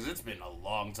for it because it's been a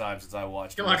long time since I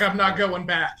watched it. Like, I'm not going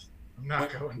back. I'm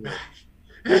not going back.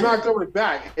 You're not going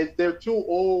back. They're too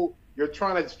old. You're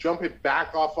trying to jump it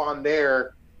back off on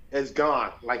there. It's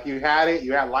gone. Like, you had it.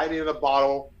 You had lightning in a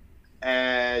bottle,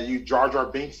 and you Jar Jar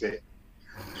Binks it.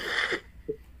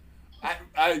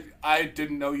 I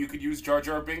didn't know you could use Jar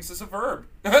Jar Binks as a verb.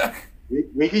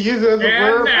 we could use it as a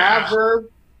verb,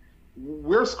 adverb.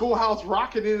 We're Schoolhouse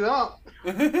rocking it up.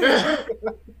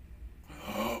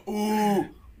 Ooh.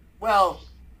 Well,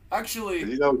 actually...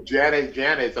 You know,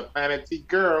 Janet's a Planet T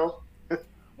girl.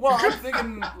 Well, I'm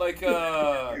thinking, like,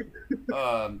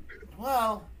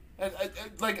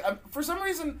 for some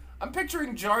reason, I'm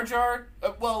picturing Jar Jar,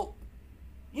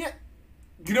 yeah.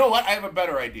 You know what? I have a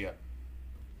better idea.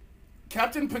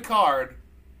 Captain Picard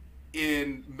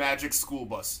in Magic School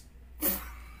Bus.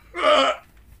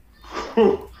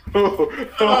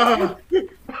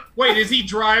 Wait, is he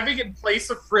driving in place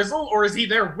of Frizzle, or is he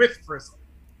there with Frizzle?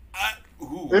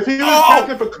 If he was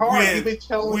Captain Picard, he'd be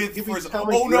telling Frizzle.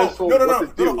 Frizzle what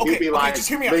to do. Okay, like, just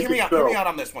hear me out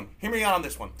on this one.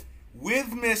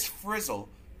 With Miss Frizzle,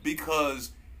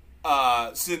 because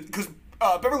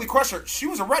Beverly Crusher, she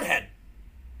was a redhead.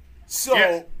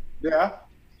 So yeah.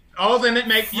 Oh, then it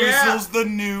makes Frizzle's the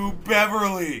new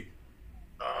Beverly.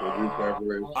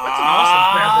 Beverly. That's an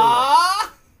awesome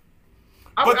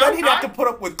Beverly. But then he'd have to put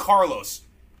up with Carlos.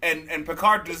 And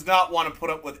Picard does not want to put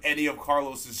up with any of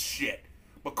Carlos's shit.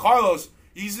 But Carlos,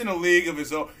 he's in a league of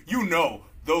his own. You know,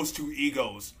 those two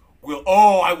egos will...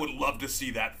 Oh, I would love to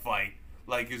see that fight.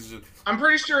 Like, I'm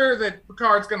pretty sure that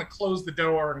Picard's going to close the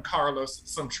door on Carlos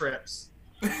some trips.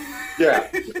 Yeah.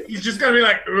 He's just going to be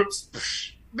like, oops.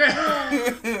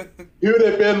 He would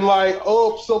have been like,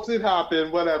 oh, something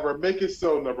happened, whatever. Make it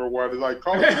so, number one. It's like,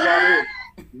 Carlos is not in.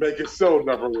 Make it so,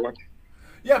 number one.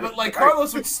 Yeah, but, like,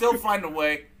 Carlos would still find a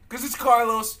way. Because it's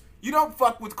Carlos. You don't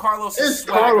fuck with Carlos'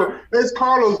 swagger. It's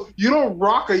Carlos. You don't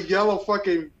rock a yellow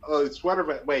fucking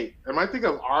sweater. Wait, am I thinking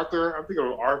of Arthur? I'm thinking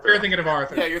of Arthur. You're thinking of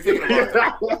Arthur. Yeah, you're thinking of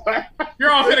Arthur.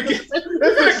 You're all going to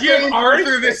give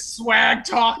Arthur this swag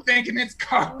talk thinking it's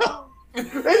Carlos.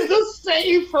 It's the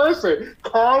same person.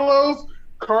 Carlos,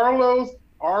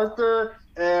 Arthur,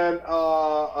 and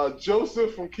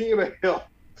Joseph from King of the Hill.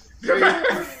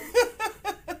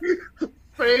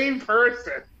 Same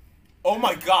person. Oh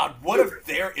my god, what if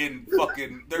they're in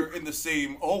the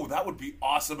same... Oh, that would be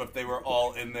awesome if they were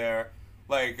all in there.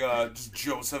 Like, just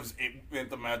Joseph's in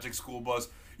the Magic School Bus.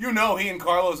 You know he and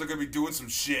Carlos are going to be doing some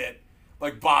shit.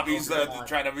 Like, Bobby's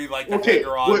trying to be like the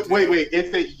hanger on. Wait.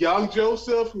 Is it young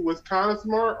Joseph who was kind of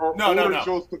smart? Or older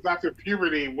Joseph after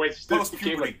puberty, which just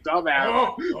became a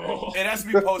dumbass? It has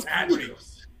to be post-puberty.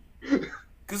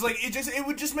 Because, like, it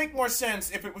would just make more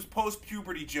sense if it was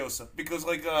post-puberty Joseph. Because,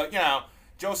 like,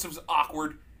 Joseph's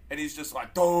awkward, and he's just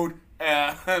like, dude,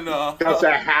 and got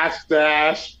that half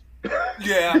stash.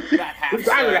 Yeah, that half stash. It's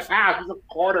not even a half; it's a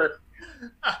quarter.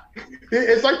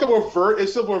 It's like the reverse.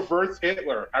 It's the reverse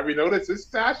Hitler. Have you noticed his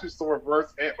stash is the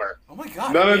reverse Hitler? Oh my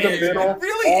god! None in the middle, it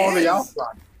really all on is. the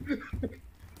outside.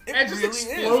 It just really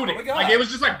exploding. Oh like it was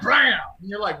just like bam, and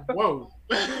you're like, whoa.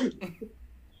 And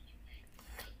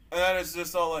then it's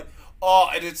just all like,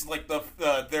 oh, and it's like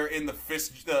they're in the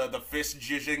fish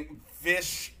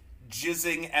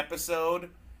jizzing episode,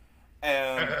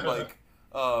 and like,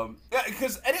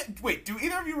 because wait, do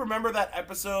either of you remember that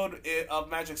episode of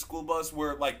Magic School Bus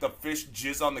where like the fish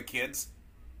jizz on the kids?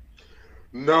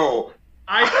 No.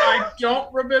 I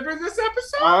don't remember this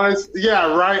episode. Honestly,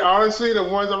 the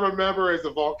ones I remember is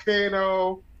the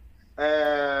volcano,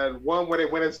 and one where they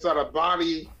went inside a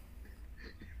body.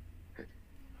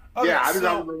 Okay, I do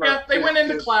not remember. Yeah, they went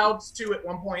into clouds too at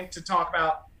one point to talk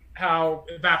about how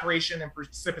evaporation and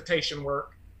precipitation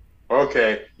work.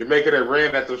 Okay, you're making it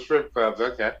rain at the strip clubs.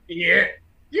 Okay. Yeah.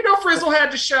 You know Frizzle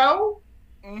had the show.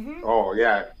 Mm-hmm. Oh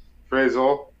yeah,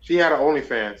 Frizzle. She had an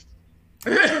OnlyFans.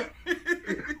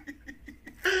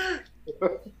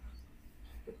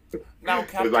 Now,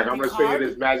 Captain It's like, I'm going to show you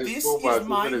this magic this school bus. is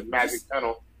my This magic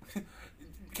tunnel.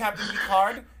 Captain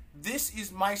Picard, this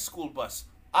is my school bus.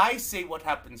 I say what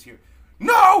happens here.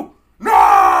 No!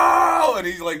 No! And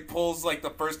he like pulls like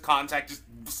the first contact, just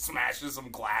smashes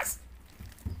some glass.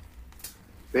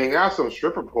 They got some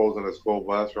stripper poles in the school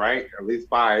bus, right? At least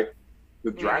by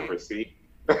the driver's seat.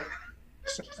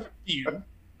 You.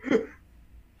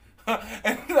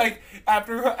 And like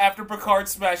after Picard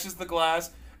smashes the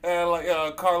glass,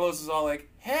 Carlos is all like,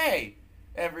 "Hey,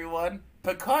 everyone,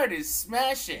 Picard is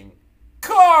smashing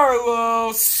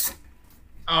Carlos."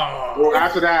 Oh. Well,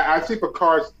 after that, I see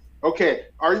Picard's. Okay,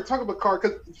 are you talking about Picard?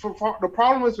 Because the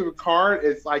problem is with Picard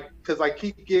is like, because I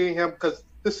keep getting him, because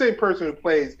the same person who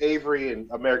plays Avery in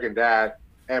American Dad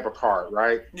and Picard,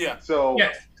 right? Yeah. So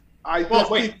Yes. I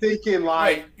just keep thinking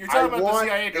like, you're talking I about the want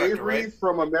CIA director, Avery right?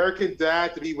 from American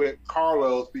Dad to be with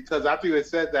Carlos, because after you had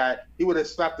said that, he would have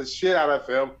slapped the shit out of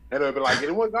him and it would be like,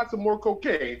 anyone got some more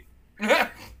cocaine? Yeah.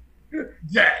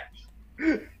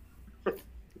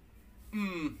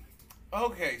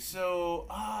 Okay, so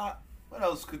what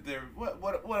else could there?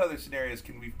 What other scenarios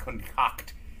can we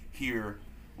concoct here?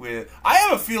 With I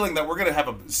have a feeling that we're gonna have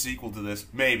a sequel to this,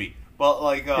 maybe. But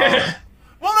like, well,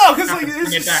 no, because like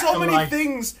there's just so many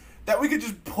things that we could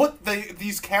just put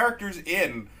these characters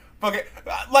in. Okay,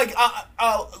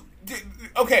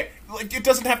 okay, like it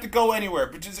doesn't have to go anywhere.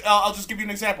 But just I'll just give you an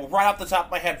example right off the top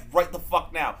of my head, right the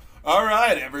fuck now. All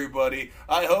right, everybody.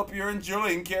 I hope you're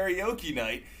enjoying karaoke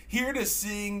night. Here to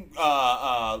sing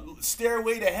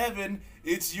Stairway to Heaven,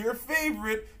 it's your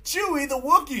favorite, Chewie the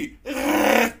Wookiee.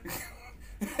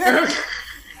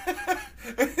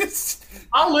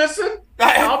 I'll listen.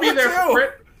 I'll be there for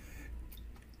it.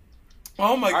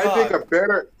 Oh my god.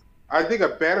 I think a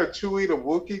better Chewie the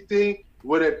Wookiee thing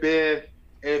would have been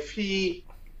if he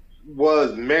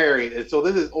was married. And so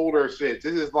this is older shit.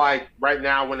 This is like right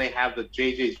now when they have the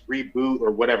JJ's reboot or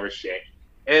whatever shit.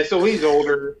 And so he's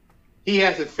older. He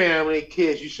has a family,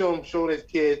 kids. You show him showing his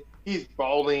kids. He's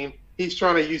balding. He's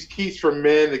trying to use Keys for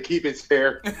Men to keep his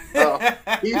hair.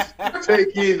 He's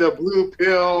taking the blue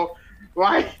pill.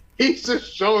 Like, he's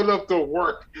just showing up to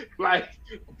work. Like,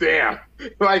 damn.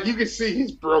 Like, you can see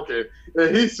he's broken.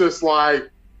 And he's just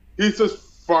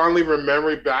fondly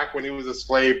remembering back when he was a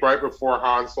slave right before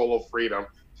Han Solo freedom.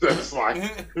 Just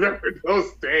like, remember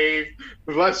those days?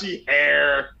 Lushy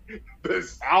hair,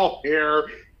 this owl hair,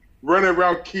 running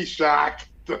around Keshak.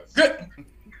 Good.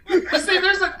 But see,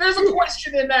 there's a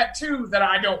question in that too that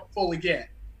I don't fully get.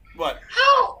 What?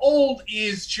 How old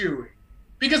is Chewie?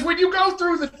 Because when you go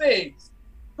through the things,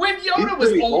 when Yoda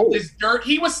was old as dirt,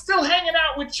 he was still hanging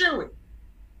out with Chewie.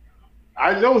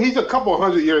 I know he's a couple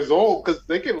hundred years old because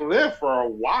they can live for a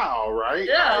while, right?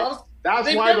 Yeah, like, that's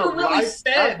they why never the really life,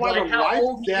 said that's why like the how life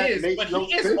old he is, makes but no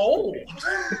he is sense old.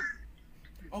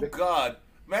 Oh god.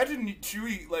 Imagine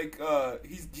Chewie like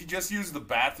he just used the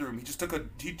bathroom. He just took a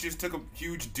huge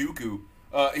Dooku.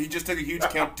 He just took a huge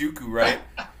Count Dooku, right?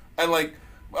 And like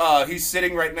he's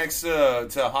sitting right next to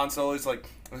Han Solo. He's like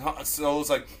Han Solo's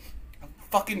like,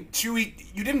 fucking Chewie,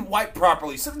 you didn't wipe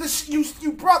properly. So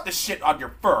you brought the shit on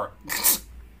your fur.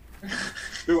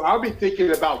 Dude, I'll be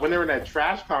thinking about when they're in that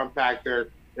trash compactor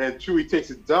and Chewie takes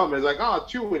a dump and it's like, oh,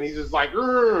 Chewie, and he's just like,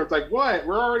 it's like, what?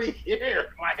 We're already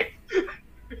here. Like,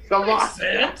 come on.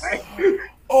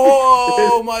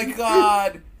 Oh my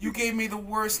god. You gave me the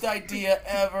worst idea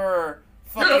ever.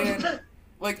 Fucking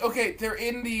like, okay, they're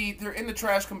in the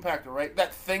trash compactor, right?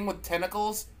 That thing with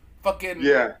tentacles? Fucking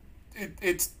yeah.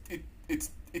 It's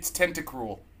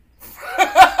tentacruel.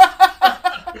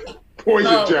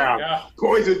 Poison jab.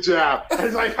 Poison jab.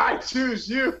 It's like, I choose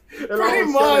you. And all of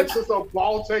a sudden, it's just a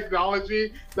ball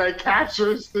technology that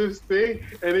captures this thing.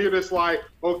 And you're just like,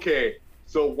 okay,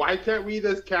 so why can't we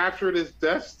just capture this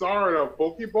Death Star in a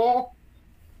Pokeball?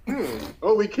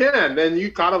 Oh, we can. Then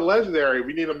you caught a legendary.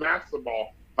 We need a Master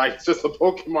Ball. Like, just a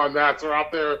Pokemon Master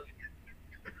out there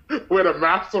with a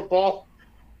Master Ball.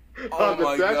 Oh the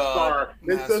my Death God. Star.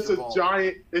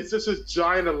 It's just a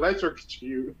giant electric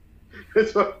tube.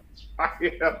 It's a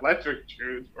giant electric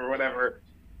tube or whatever.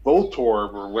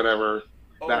 Voltorb or whatever.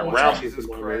 That Ralph Jesus is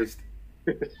Christ.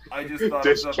 I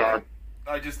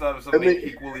just thought of something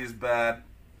equally as bad.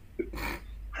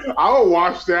 I would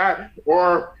watch that,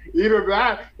 or either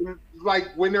that, like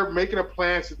when they're making a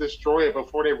plan to destroy it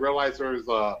before they realize there's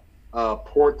a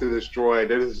port to destroy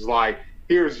it. It's like,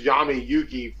 here's Yami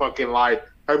Yugi fucking like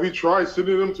Have you tried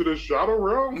sending them to the shadow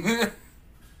realm?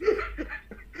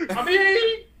 I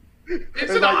mean,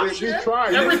 it's an option.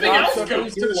 Everything else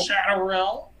goes to the shadow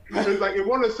realm. It's like, it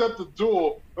won't accept the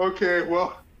duel. Okay,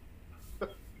 well.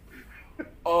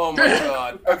 Oh my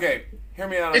god. Okay, hear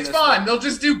me out on this. It's fine. They'll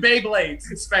just do Beyblades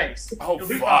in space. Oh,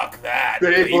 fuck that.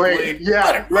 Beyblade.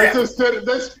 Yeah, let's just let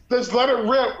it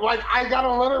rip. Like, I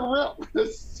gotta let it rip.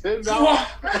 Just send out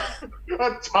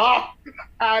a top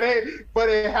at it, but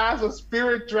it has a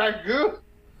Spirit Dragoon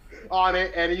on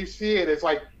it, and you see it. It's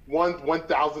like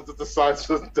 1,000th of the size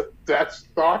of the Death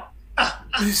Star. And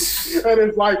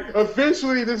it's like,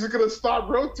 eventually this is gonna stop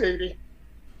rotating.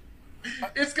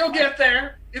 It's gonna get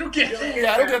there. It'll get there.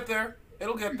 Yeah, it'll get there.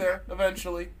 It'll get there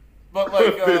eventually. But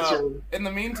like, in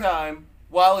the meantime,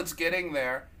 while it's getting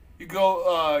there, you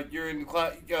go. You're in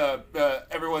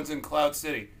everyone's in Cloud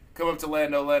City. Come up to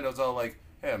Lando. Lando's all like,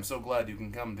 "Hey, I'm so glad you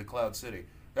can come to Cloud City.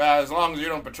 As long as you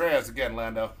don't betray us again,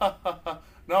 Lando."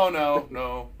 No,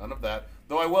 none of that.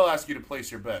 Though I will ask you to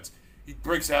place your bets. He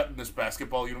breaks out in this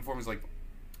basketball uniform. He's like,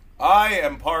 "I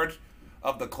am part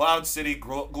of the Cloud City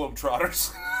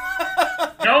Globetrotters."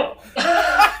 No.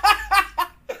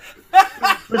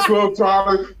 The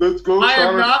Globetrotters. I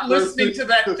am not listening to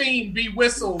that theme be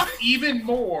whistled even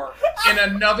more in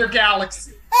another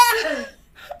galaxy.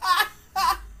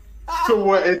 So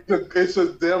what? It's a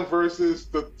them versus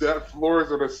the Death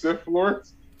Lords or the Sith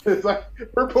Lords. It's like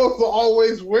we're supposed to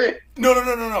always win.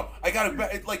 No. I gotta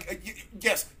bet. Like,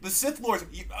 yes, the Sith Lords.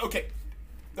 Okay,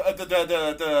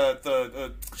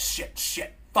 the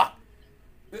shit. Fuck.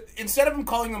 Instead of them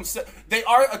calling them Sith, they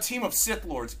are a team of Sith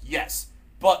Lords. Yes,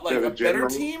 but like a better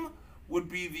team would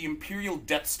be the Imperial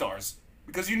Death Stars,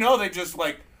 because they just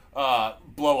like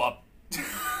blow up.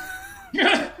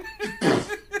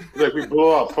 Like, we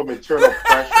blow up from internal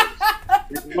pressures.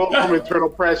 We blow up from internal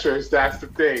pressures. That's the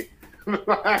thing.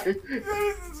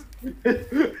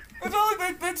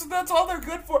 That's all they're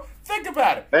good for. Think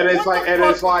about it.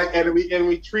 And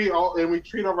we treat all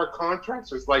of our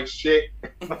contractors like shit.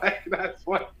 Like, that's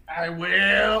what I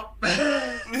will.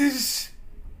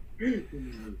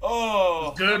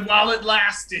 Oh, good while it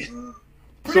lasted.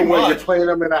 So when you're playing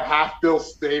them in a half-built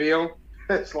stadium,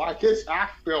 it's like it's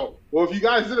half-built. Well, if you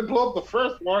guys didn't blow up the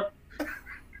first one.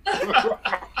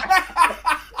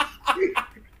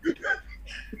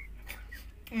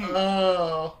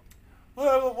 Oh.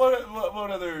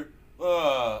 What other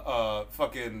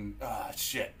fucking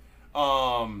shit?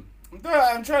 I'm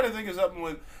trying to think of something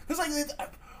with, because like,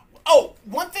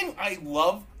 one thing I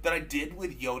love that I did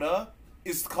with Yoda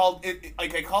is called it.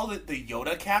 Like, I called it the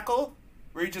Yoda cackle,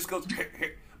 where he just goes.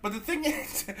 But the thing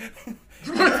is,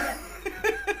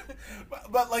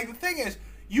 but like the thing is,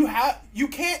 you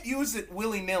can't use it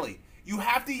willy-nilly. You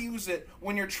have to use it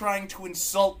when you're trying to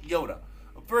insult Yoda.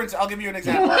 For instance, I'll give you an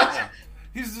example right now.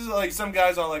 He's just like, some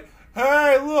guys are like,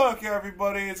 "Hey, look,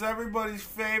 everybody, it's everybody's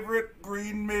favorite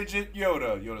green midget,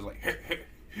 Yoda." Yoda's like,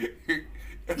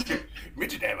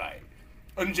 "Midget am I?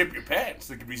 Unzip your pants,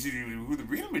 so you can see who the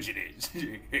real midget is."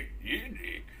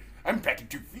 "I'm packing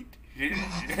 2 feet.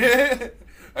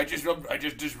 I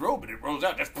just disrobe and it rolls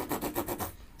out."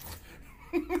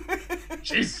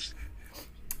 Jesus.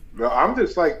 No, I'm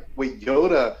just like, with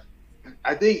Yoda,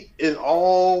 I think in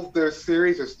all their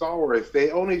series of Star Wars,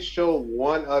 they only show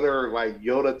one other like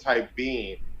Yoda type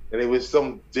being, and it was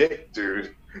some dick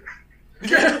dude.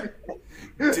 And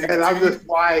I'm just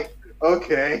like,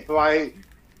 okay, like,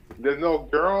 there's no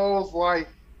girls. Like,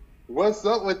 what's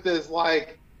up with this?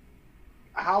 Like,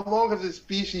 how long has this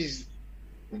species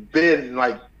been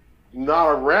like not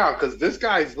around? Because this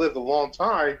guy's lived a long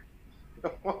time.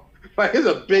 Like, it's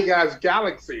a big ass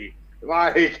galaxy.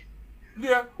 Like,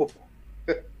 yeah.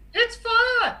 It's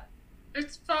fine.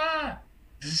 It's fine.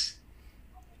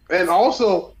 And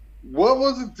also, what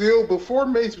was the deal before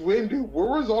Mace Windu?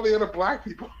 Where was all the other black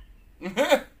people? Some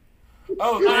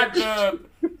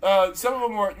of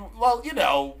them were, well,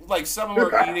 like some of them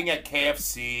were eating at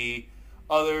KFC.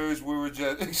 Others we were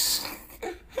just.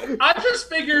 I just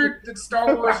figured that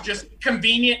Star Wars just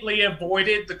conveniently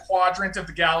avoided the quadrant of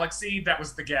the galaxy that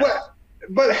was the ghetto.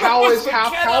 But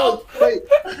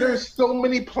there's so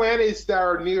many planets that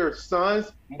are near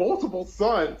suns, multiple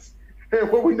suns.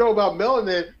 And what we know about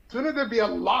melanin, shouldn't there be a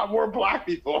lot more black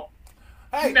people?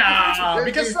 Hey, nah,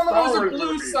 because some of those are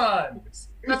blue suns.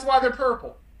 That's why they're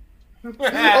purple.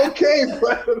 Okay,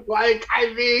 but like,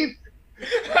 I mean,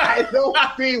 I don't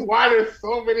see why there's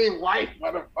so many white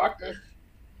motherfuckers.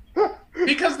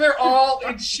 Because they're all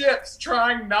in ships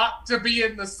trying not to be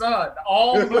in the sun.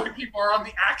 All the black people are on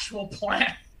the actual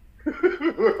planet.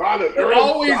 We're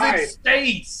always in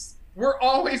space. We're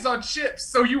always on ships,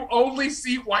 so you only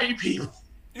see white people.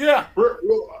 Yeah.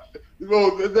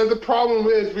 The problem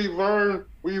is we learn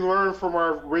from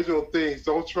our original things.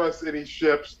 Don't trust any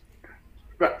ships.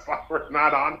 That's why we're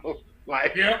not on them.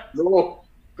 Like, no,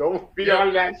 don't be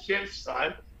on that ship,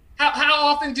 son. How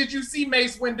often did you see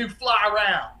Mace Windu fly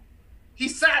around? He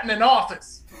sat in an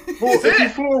office. If he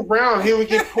flew around, he would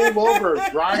get pulled over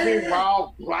driving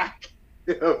while black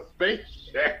in a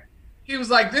spaceship. He was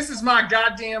like, "This is my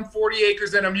goddamn 40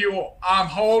 acres and a mule. I'm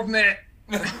holding it."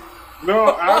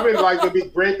 No, I mean, like, it'd be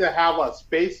great to have a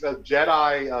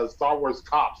Jedi Star Wars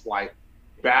cops like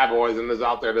bad boys and is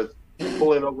out there just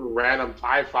pulling over random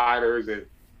TIE fighters and.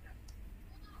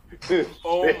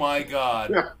 Oh my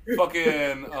god!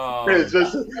 Fucking. It's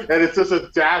just a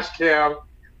dash cam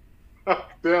of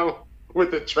them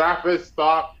with the traffic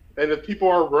stop, and the people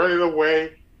are running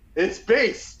away in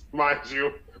space, mind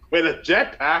you, with a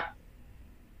jetpack.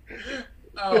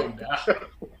 Oh no!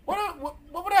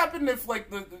 What would happen if like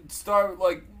the Star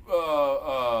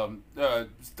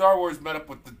Wars met up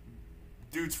with the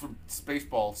dudes from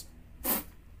Spaceballs?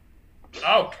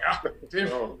 Oh god!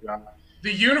 Dude. Oh god!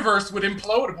 The universe would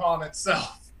implode upon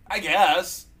itself. I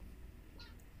guess.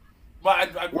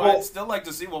 But I'd still like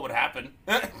to see what would happen.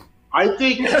 I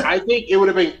think it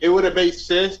would have made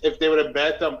sense if they would have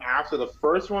met them after the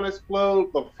first one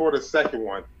exploded, before the second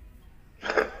one.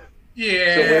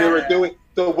 Yeah.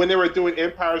 So when they were doing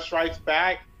Empire Strikes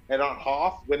Back and on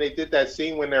Hoth, when they did that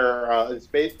scene when they're in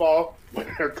Spaceball, when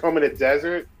they're coming to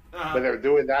desert, but they're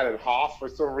doing that in Hoth for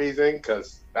some reason,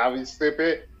 because that would be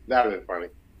stupid. That would be funny.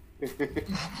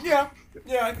 Yeah,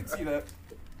 I can see that.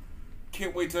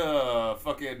 Can't wait to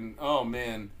fucking. Oh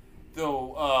man,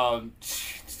 though.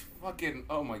 Fucking.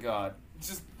 Oh my god.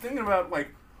 Just thinking about like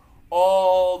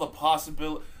all the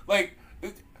possibility. Like,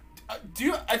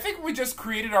 I think we just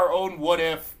created our own what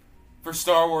if for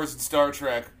Star Wars and Star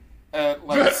Trek.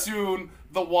 Like soon,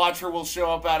 the Watcher will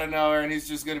show up out of nowhere, and he's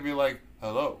just gonna be like,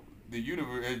 "Hello, the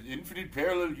universe, infinite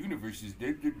parallel universes."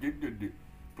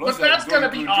 Plus, but that's going to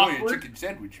be awkward. A chicken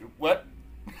sandwich. What?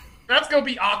 That's going to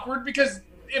be awkward because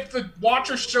if the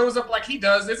Watcher shows up like he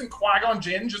does, isn't Qui-Gon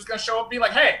Jinn just going to show up and be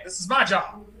like, "Hey, this is my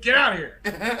job. Get out of here."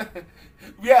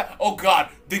 Yeah. Oh God.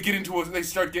 They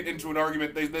start getting into an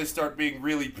argument. They start being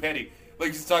really petty.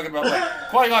 Like he's talking about like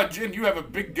Qui-Gon Jinn, you have a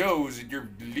big nose and you're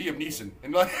Liam Neeson,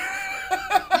 and like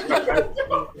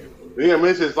Liam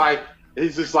Neeson's like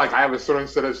he's just like, I have a certain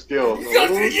set of skills.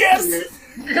 Yes.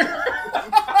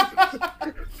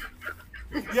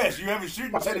 Yes, you have a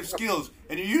certain set of skills,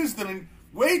 and you use them in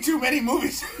way too many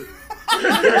movies.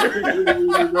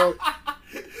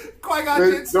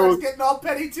 Qui-Gon Jinn starts getting all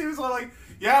petty too, so I'm like,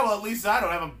 yeah, well, at least I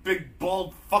don't have a big,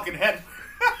 bald fucking head.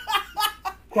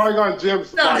 Qui-Gon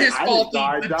Jinn's not his fault.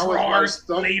 The drawers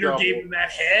later gave him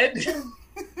that head.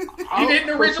 He didn't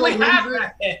originally have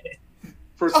that head.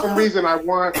 For some reason, I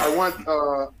want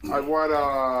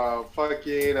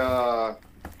fucking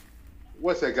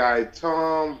what's that guy?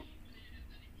 Tom.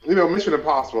 Mission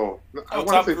Impossible. I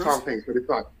want to say Tom Hanks, but it's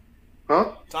not.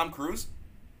 Huh? Tom Cruise?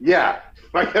 Yeah.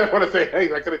 I want to say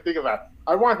Hanks. I couldn't think of that.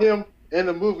 I want him in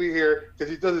the movie here because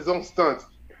he does his own stunts.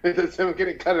 It's him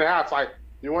getting cut in half. It's like,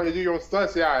 you want to do your own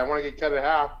stunts? Yeah, I want to get cut in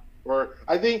half. Or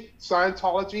I think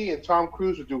Scientology and Tom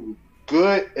Cruise would do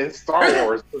good in Star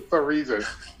Wars for some reason.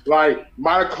 Like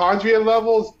mitochondria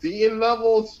levels, DNA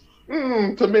levels,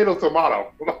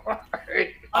 tomato.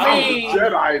 I'm a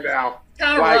Jedi now.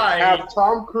 Like have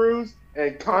Tom Cruise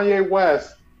and Kanye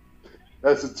West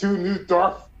as the two new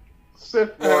Darth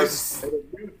Sith Lords.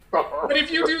 But if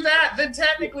you do that, then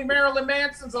technically Marilyn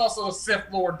Manson's also a Sith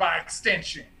Lord by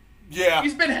extension. Yeah,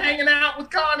 he's been hanging out with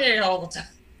Kanye all the time.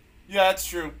 Yeah, that's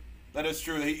true. That is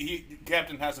true.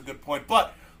 Captain has a good point.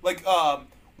 But like,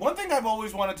 one thing I've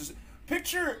always wanted to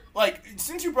picture, like,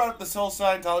 since you brought up this whole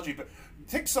Scientology, but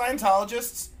take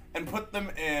Scientologists and put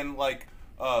them in like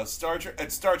Star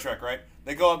Trek, right?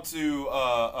 They go up to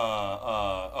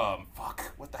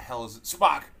what the hell is it?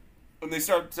 Spock, and they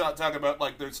start talking about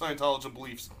like their Scientology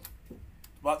beliefs.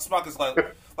 But Spock is like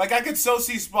I could so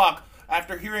see Spock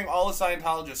after hearing all the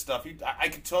Scientologist stuff. I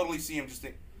could totally see him just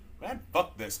think, man,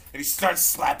 fuck this, and he starts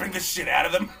slapping the shit out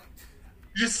of them.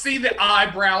 You just see the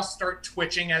eyebrows start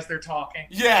twitching as they're talking.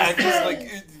 Yeah, just like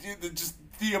just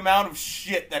the amount of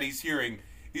shit that he's hearing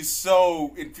is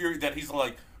so infuriating that he's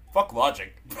like, fuck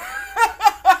logic.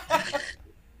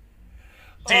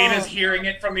 Data's hearing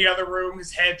it from the other room.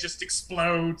 His head just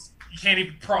explodes. He can't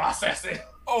even process it.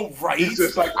 Oh, right. He's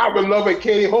just like, I'm in love with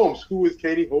Katie Holmes. Who is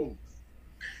Katie Holmes?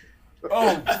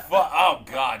 Oh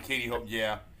God, Katie Holmes.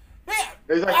 Yeah.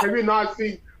 It's like, have you not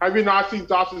seen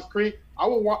Dawson's Creek? I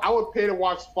would pay to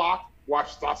watch Spock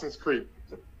watch Dawson's Creek.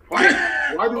 Like,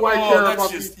 why do I care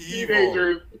about just these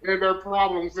teenagers and their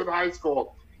problems in high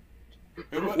school?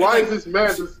 Why is this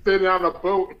man just sitting on a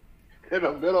boat in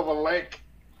the middle of a lake?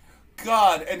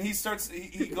 God, and he starts.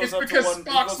 He goes up to one. It's because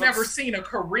Spock's never seen a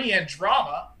Korean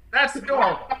drama. That's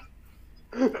adorable.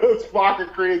 Spock and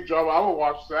Korean drama. I would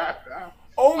watch that.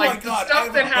 Oh my God! God! The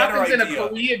stuff that happens in a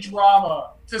Korean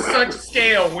drama to such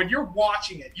scale, when you're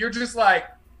watching it, you're just like,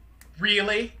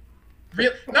 really?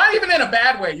 Really? Not even in a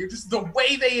bad way. You're just, the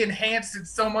way they enhanced it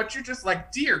so much, you're just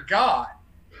like, dear God.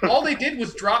 All they did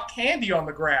was drop candy on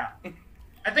the ground.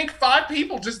 I think 5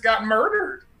 people just got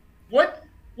murdered. What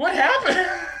happened?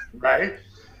 Right?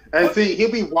 And see,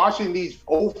 he'll be watching these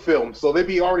old films, so they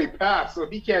be already passed, so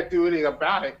he can't do anything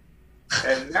about it.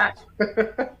 And that's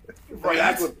right.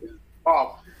 That's what pisses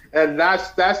off. And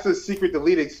that's the secret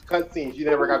deleted cutscenes you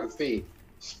never got to see.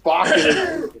 Spock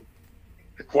and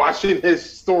watching his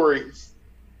stories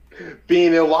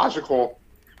being illogical.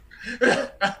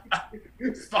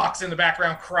 Spock's in the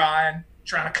background crying,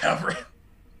 trying to cover it.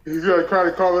 He's gonna try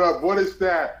to cover it up. What is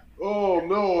that? Oh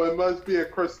no, it must be a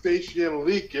crustacean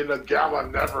leak in the Gamma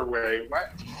Neverway.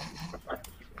 What?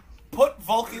 Put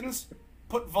Vulcans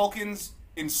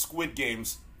in Squid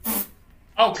Games.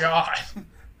 Oh God.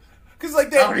 Because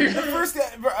like the first,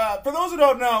 for those who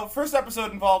don't know, first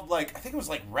episode involved like I think it was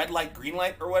like red light, green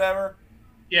light, or whatever.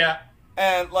 Yeah.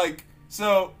 And like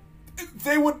so,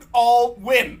 they would all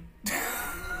win.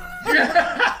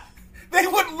 They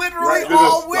would literally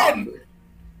all win.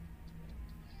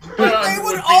 They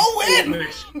would all win.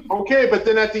 Okay, but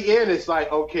then at the end, it's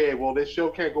like, okay, well, this show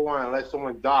can't go on unless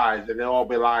someone dies, and they'll all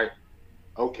be like,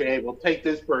 okay, we'll take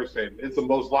this person. It's the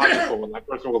most logical, and that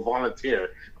person will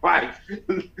volunteer. Like,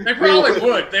 they probably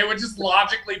would. They would just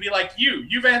logically be like,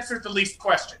 you've answered the least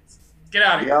questions. Get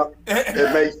out of here. Yep,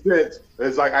 it makes sense.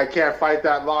 It's like, I can't fight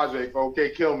that logic.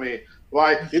 Okay, kill me.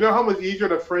 Like, you know how much easier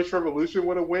the French Revolution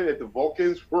would have went if the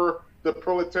Vulcans were the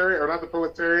proletariat, or not the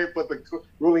proletariat, but the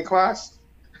ruling class?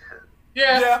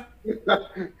 Yeah.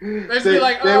 They'd be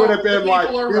like, they would have been like,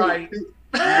 people are right.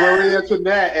 Maria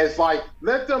Antoinette is like,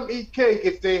 let them eat cake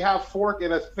if they have fork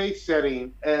in a space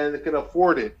setting and can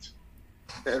afford it.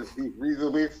 And be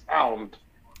reasonably sound.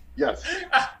 Yes.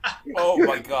 Oh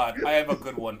my God, I have a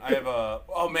good one.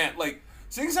 Oh man, like,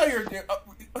 seeing as how you're,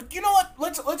 you know what?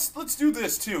 Let's do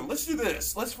this too. Let's do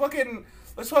this. Let's fucking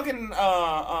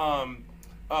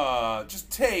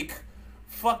just take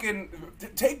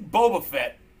Boba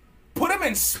Fett, put him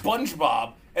in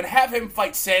SpongeBob, and have him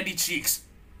fight Sandy Cheeks.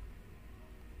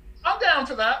 I'm down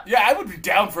for that. Yeah, I would be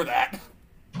down for that.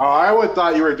 Oh, I would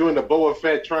thought you were doing the Boba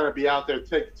Fett trying to be out there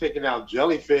taking out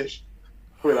jellyfish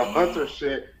with a hunter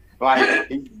shit. Like,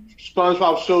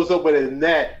 SpongeBob shows up with a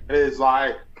net and is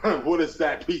like, what is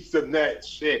that piece of net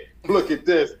shit? Look at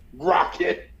this.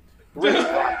 Rocket.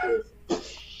 Rocket.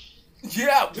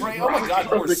 Yeah, right. Oh my God,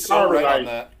 we're so right on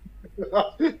that.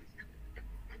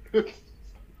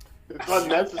 It's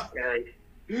unnecessary.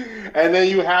 And then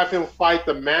you have him fight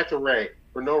the manta ray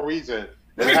for no reason.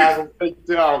 And have him take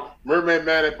down Mermaid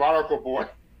Man and Barnacle Boy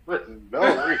for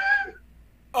no reason.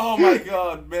 Oh my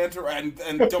God, manta ray.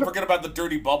 And don't forget about the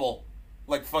dirty bubble.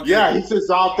 Like fucking. Yeah, he's just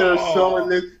out there selling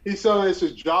this. He's selling this to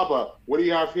Jabba. What do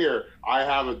you have here? I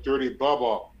have a dirty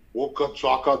bubble. Woka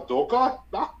chaka doka?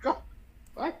 Naka?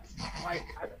 What?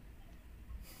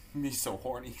 Me so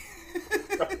horny.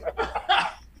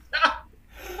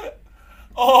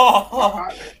 Oh,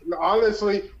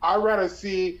 honestly, I'd rather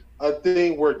see a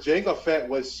thing where Jango Fett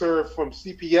was served from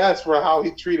CPS for how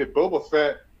he treated Boba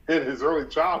Fett in his early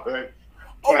childhood.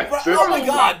 Oh, oh my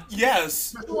God,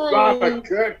 yes. Not a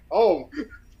good home.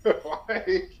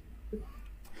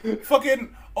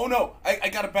 Fucking, oh no, I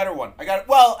got a better one.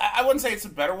 Well, I wouldn't say it's a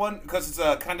better one because it's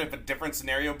a kind of a different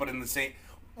scenario, but in the same,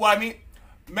 well, I mean,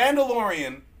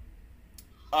 Mandalorian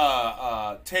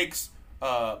takes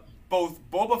both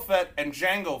Boba Fett and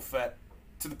Jango Fett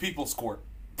to the People's Court.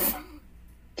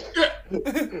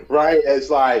 Right? It's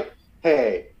like,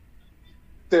 hey,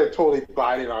 they're totally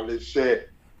biting on this shit.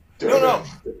 No.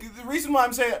 The reason why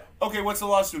I'm saying, okay, what's the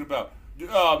lawsuit about?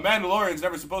 Mandalorian's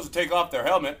never supposed to take off their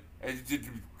helmet.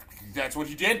 That's what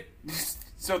he did.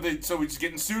 So he's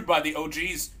getting sued by the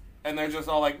OGs, and they're just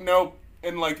all like, nope.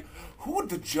 And like, who would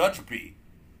the judge be?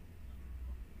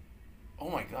 Oh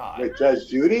my God. Like Judge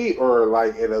Judy, or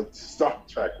like in a Star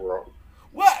Trek world?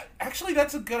 Well, actually,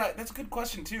 that's a good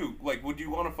question too. Like, would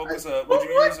you want to focus? Who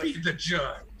would be the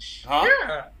judge? Huh?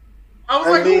 Yeah.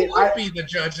 Who would be the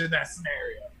judge in that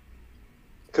scenario?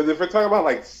 Because if we're talking about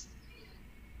like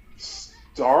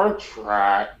Star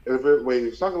Trek, when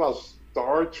you're talking about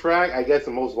Star Trek, I guess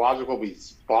the most logical would be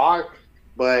Spock.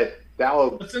 But that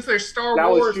would. But since they're Star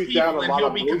Wars people, and he'll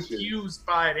be emotions. confused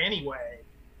by it anyway.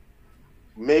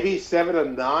 Maybe 7 or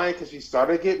 9 because she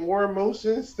started to get more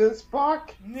emotions than Spock.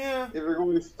 Yeah. If we're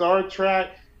going to Star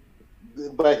Trek,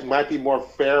 but it might be more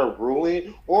fair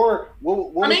ruling. Or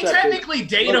what I mean, technically,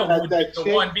 Data would be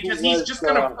the one because he's just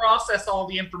going to process all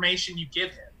the information you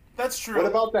give him. That's true. What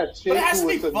about that chick who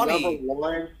was the number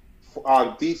 1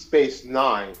 on Deep Space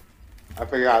Nine? I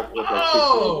forgot what that chick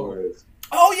was.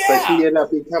 Oh yeah. But she ended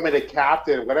up becoming a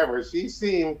captain, whatever. She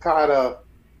seemed kind of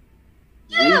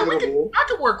reasonable. I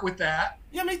could work with that.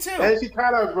 Yeah, me too. And she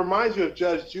kind of reminds you of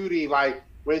Judge Judy, like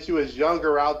when she was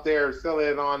younger out there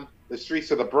selling on the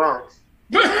streets of the Bronx.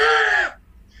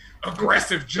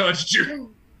 Aggressive Judge Judy.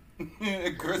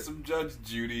 Aggressive Judge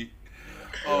Judy.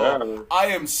 Oh, yeah. I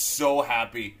am so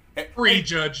happy. Free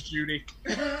Judge Judy.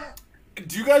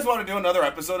 Do you guys want to do another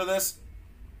episode of this?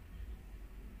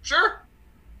 Sure.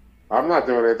 I'm not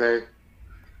doing anything.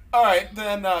 All right,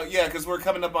 then, yeah, because we're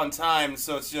coming up on time,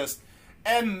 so it's just...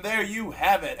 And there you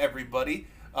have it, everybody.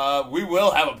 We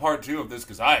will have a part 2 of this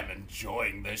because I am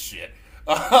enjoying this shit.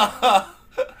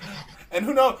 And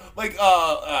who knows,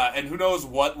 and who knows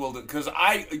what we'll do? Because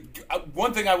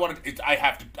one thing I wanted, I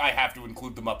have to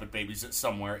include the Muppet Babies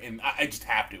somewhere, and I just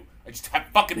have to.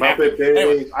 Fucking have to. Muppet Babies.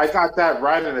 Anyway. I got that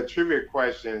right in the trivia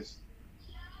questions.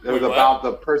 It was about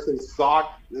the person's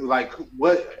sock. Like,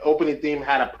 what opening theme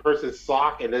had a person's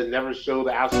sock and then never showed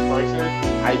the actual person?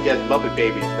 I guess Muppet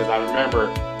Babies, because I remember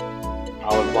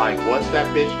I was like, what's that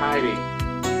bitch hiding?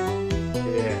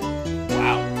 Yeah.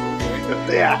 Wow.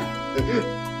 Okay. Yeah.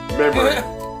 Remember it.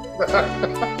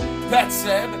 That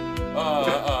said,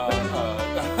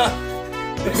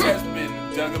 this has been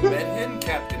Doug Benhin,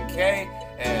 Captain K,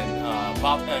 and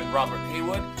Robert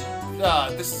Haywood.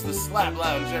 This is the Slab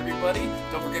Lounge, everybody.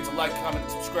 Don't forget to like, comment,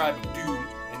 and subscribe,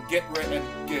 and get ready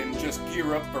and just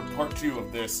gear up for part 2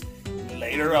 of this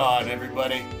later on,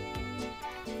 everybody.